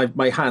down. But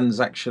my hands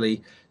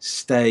actually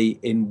stay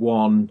in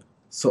one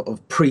sort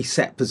of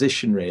preset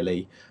position,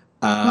 really.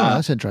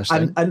 That's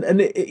interesting. And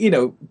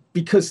it,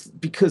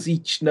 because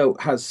each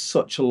note has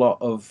such a lot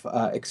of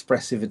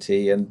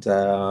expressivity, and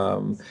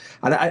so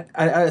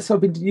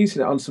I've been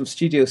using it on some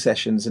studio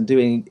sessions and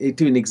doing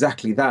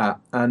exactly that.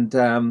 And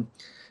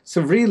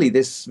so really,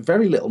 there's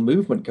very little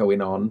movement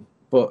going on,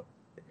 but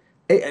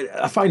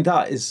I find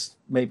that is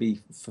maybe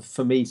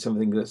for me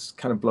something that's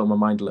kind of blown my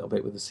mind a little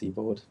bit with the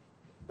Seaboard.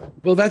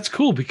 Well, that's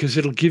cool because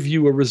it'll give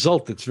you a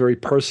result that's very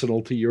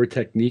personal to your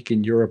technique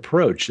and your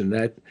approach, and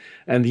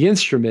the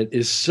instrument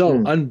is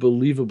so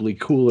unbelievably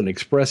cool and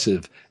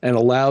expressive and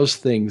allows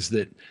things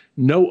that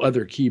no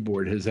other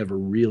keyboard has ever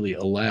really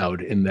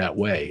allowed in that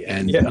way.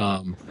 And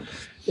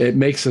it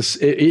makes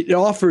it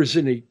offers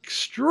an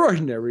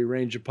extraordinary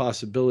range of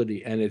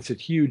possibility, and it's a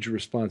huge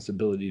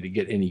responsibility to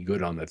get any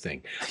good on the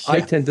thing. Yeah.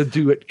 I tend to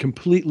do it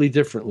completely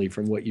differently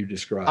from what you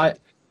described.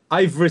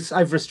 I've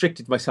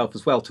restricted myself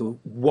as well to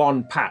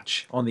one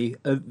patch on the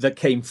that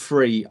came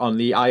free on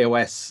the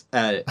iOS,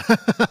 and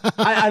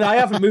I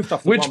haven't moved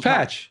off. Which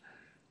patch?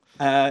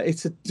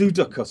 It's a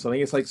Duduk or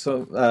something. It's like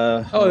so.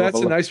 That's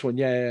a nice one.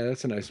 Yeah,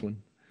 that's a nice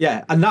one.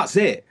 Yeah, and that's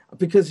it,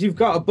 because you've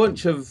got a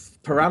bunch of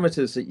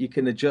parameters that you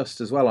can adjust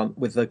as well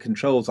with the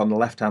controls on the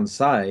left-hand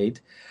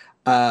side,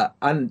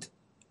 and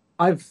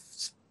I've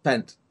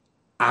spent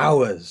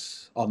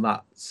hours on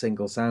that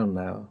single sound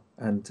now.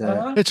 And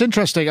it's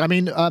interesting. I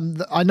mean,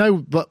 I know,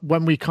 but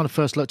when we kind of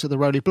first looked at the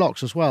Roly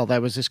blocks as well,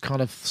 there was this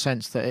kind of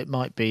sense that it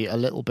might be a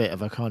little bit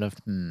of a kind of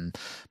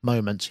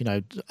moment,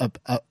 a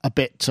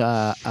bit.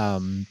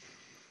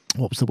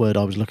 What was the word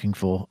I was looking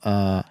for?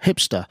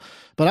 Hipster.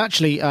 But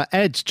actually,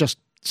 Ed's just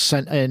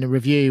sent in a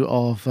review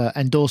of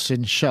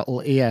Endorsin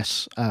Shuttle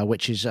ES,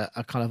 which is a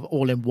kind of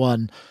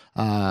all-in-one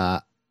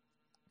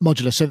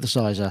modular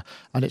synthesizer,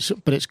 and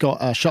it's got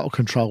a shuttle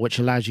control which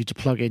allows you to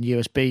plug in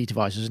USB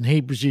devices, and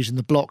he was using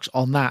the blocks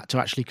on that to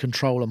actually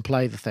control and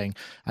play the thing,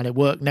 and it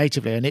worked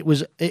natively, and it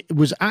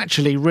was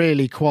actually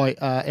really quite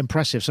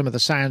impressive, some of the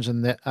sounds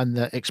and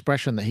the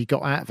expression that he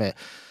got out of it.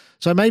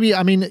 So maybe,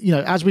 I mean,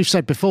 as we've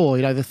said before,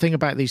 the thing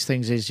about these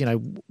things is,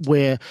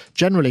 we're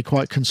generally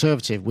quite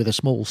conservative with a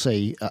small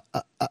c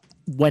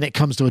when it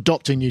comes to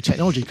adopting new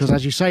technology, because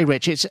as you say,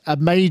 Rich, it's a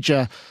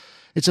major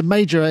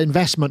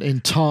investment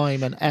in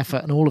time and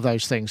effort and all of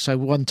those things. So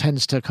one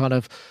tends to kind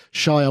of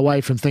shy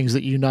away from things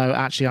that,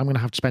 actually, I'm going to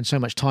have to spend so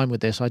much time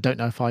with this. I don't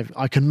know if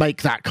I can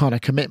make that kind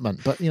of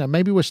commitment. But,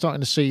 maybe we're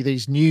starting to see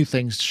these new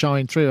things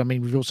shine through. I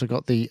mean, we've also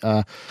got the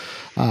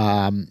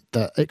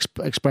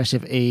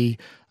Expressive E,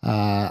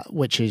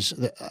 which is,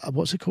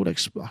 what's it called? I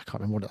can't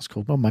remember what that's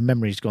called. Well, my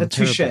memory's gone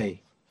terrible.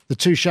 The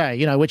Touche,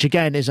 which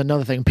again is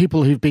another thing.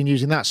 People who've been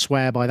using that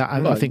swear by that.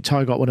 I think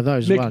Ty got one of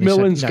those as well.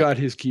 Macmillan's got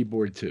his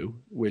keyboard too,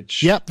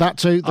 which that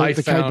too. I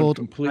the found keyboard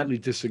completely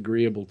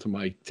disagreeable to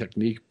my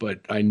technique,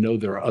 but I know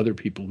there are other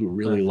people who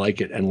really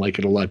like it and like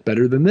it a lot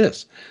better than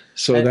this.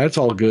 So that's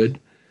all good.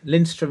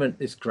 L'instrument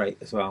is great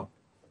as well.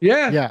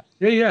 Yeah.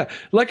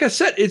 Like I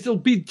said, it'll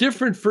be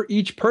different for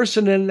each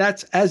person, and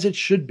that's as it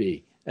should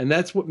be. And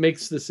that's what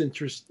makes this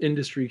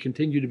industry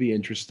continue to be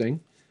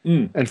interesting.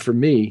 And for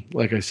me,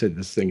 like I said,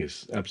 this thing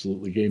is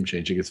absolutely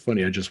game-changing. It's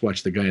funny. I just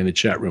watched the guy in the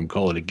chat room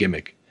call it a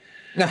gimmick.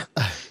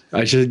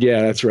 I said,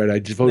 yeah, that's right. I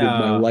devoted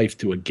my life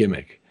to a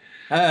gimmick.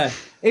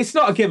 It's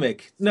not a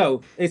gimmick.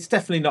 No, it's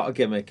definitely not a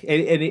gimmick.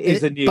 It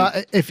is a new...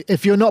 But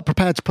if you're not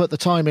prepared to put the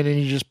time in and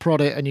you just prod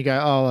it and you go,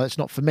 oh, it's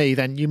not for me,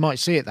 then you might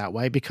see it that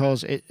way,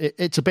 because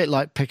it's a bit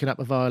like picking up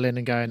a violin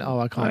and going, oh,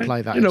 I can't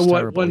play that. You know it's what?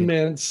 Terrible.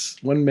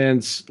 One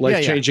man's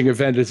life-changing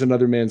event is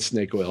another man's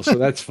snake oil, so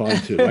that's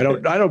fine too. I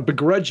don't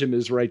begrudge him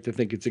his right to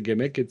think it's a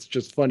gimmick. It's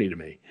just funny to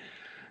me.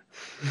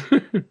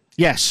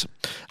 Yes.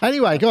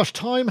 Anyway, gosh,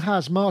 time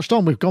has marched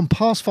on. We've gone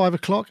past 5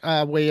 o'clock.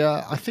 I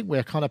think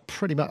we're kind of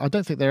pretty much. I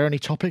don't think there are any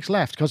topics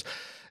left, because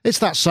it's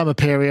that summer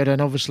period,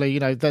 and obviously,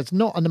 there's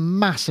not a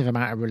massive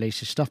amount of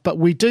releases stuff, but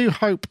we do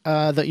hope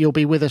that you'll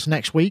be with us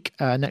next week.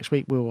 Next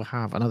week, we will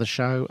have another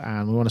show,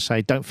 and we want to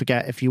say, don't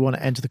forget, if you want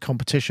to enter the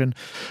competition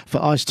for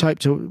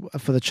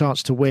iZotope for the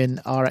chance to win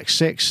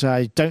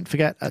RX6, don't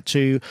forget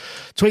to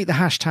tweet the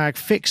hashtag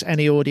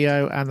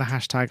FixAnyAudio and the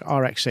hashtag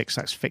RX6,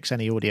 that's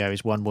FixAnyAudio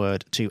is one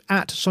word, to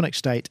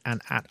 @SonicState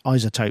and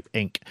 @iZotope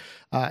Inc.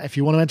 If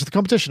you want to enter the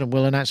competition, and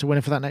we'll announce a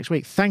winner for that next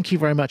week. Thank you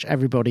very much,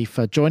 everybody,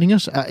 for joining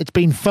us. It's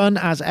been fun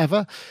as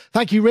ever.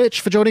 Thank you, Rich,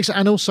 for joining us.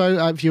 And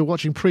also, if you're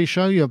watching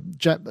pre-show,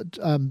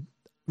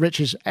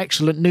 Rich's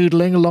excellent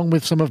noodling, along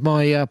with some of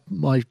my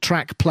my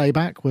track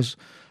playback, was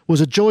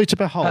a joy to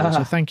behold.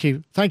 So thank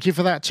you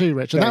for that too,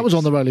 Rich. And Thanks. That was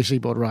on the Rolly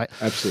Seaboard, right?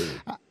 Absolutely.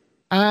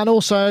 And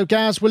also,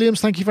 Gaz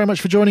Williams, thank you very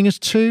much for joining us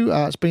too.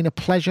 It's been a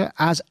pleasure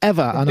as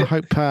ever, and I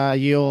hope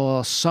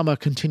your summer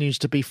continues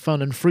to be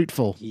fun and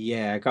fruitful.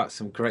 Yeah, I got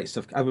some great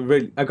stuff. I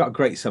got a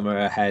great summer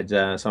ahead,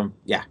 so I'm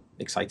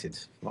excited.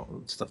 A lot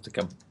of stuff to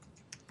come.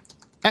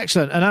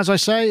 Excellent. And as I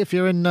say, if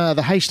you're in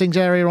the Hastings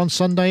area on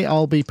Sunday,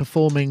 I'll be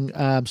performing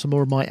some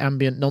more of my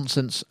ambient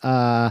nonsense,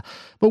 but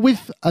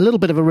with a little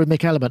bit of a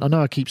rhythmic element. I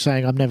know I keep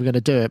saying I'm never going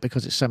to do it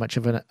because it's so much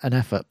of an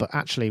effort, but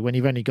actually when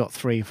you've only got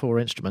 3 or 4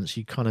 instruments,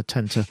 you kind of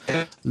tend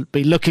to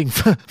be looking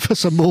for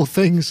some more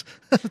things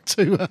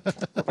to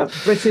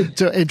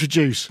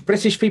introduce.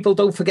 British people,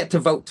 don't forget to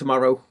vote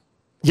tomorrow.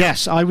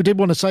 Yes, I did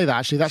want to say that,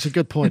 actually. That's a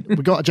good point.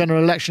 We've got a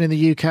general election in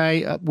the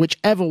UK.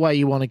 Whichever way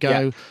you want to go,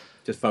 yeah.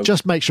 Just vote.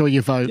 Just make sure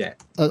you vote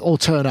or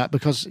turn up,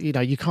 because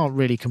you can't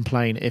really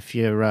complain if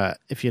you're not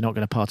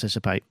going to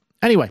participate.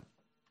 Anyway,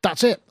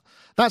 that's it.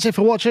 That's it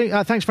for watching.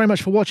 Thanks very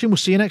much for watching. We'll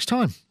see you next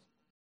time.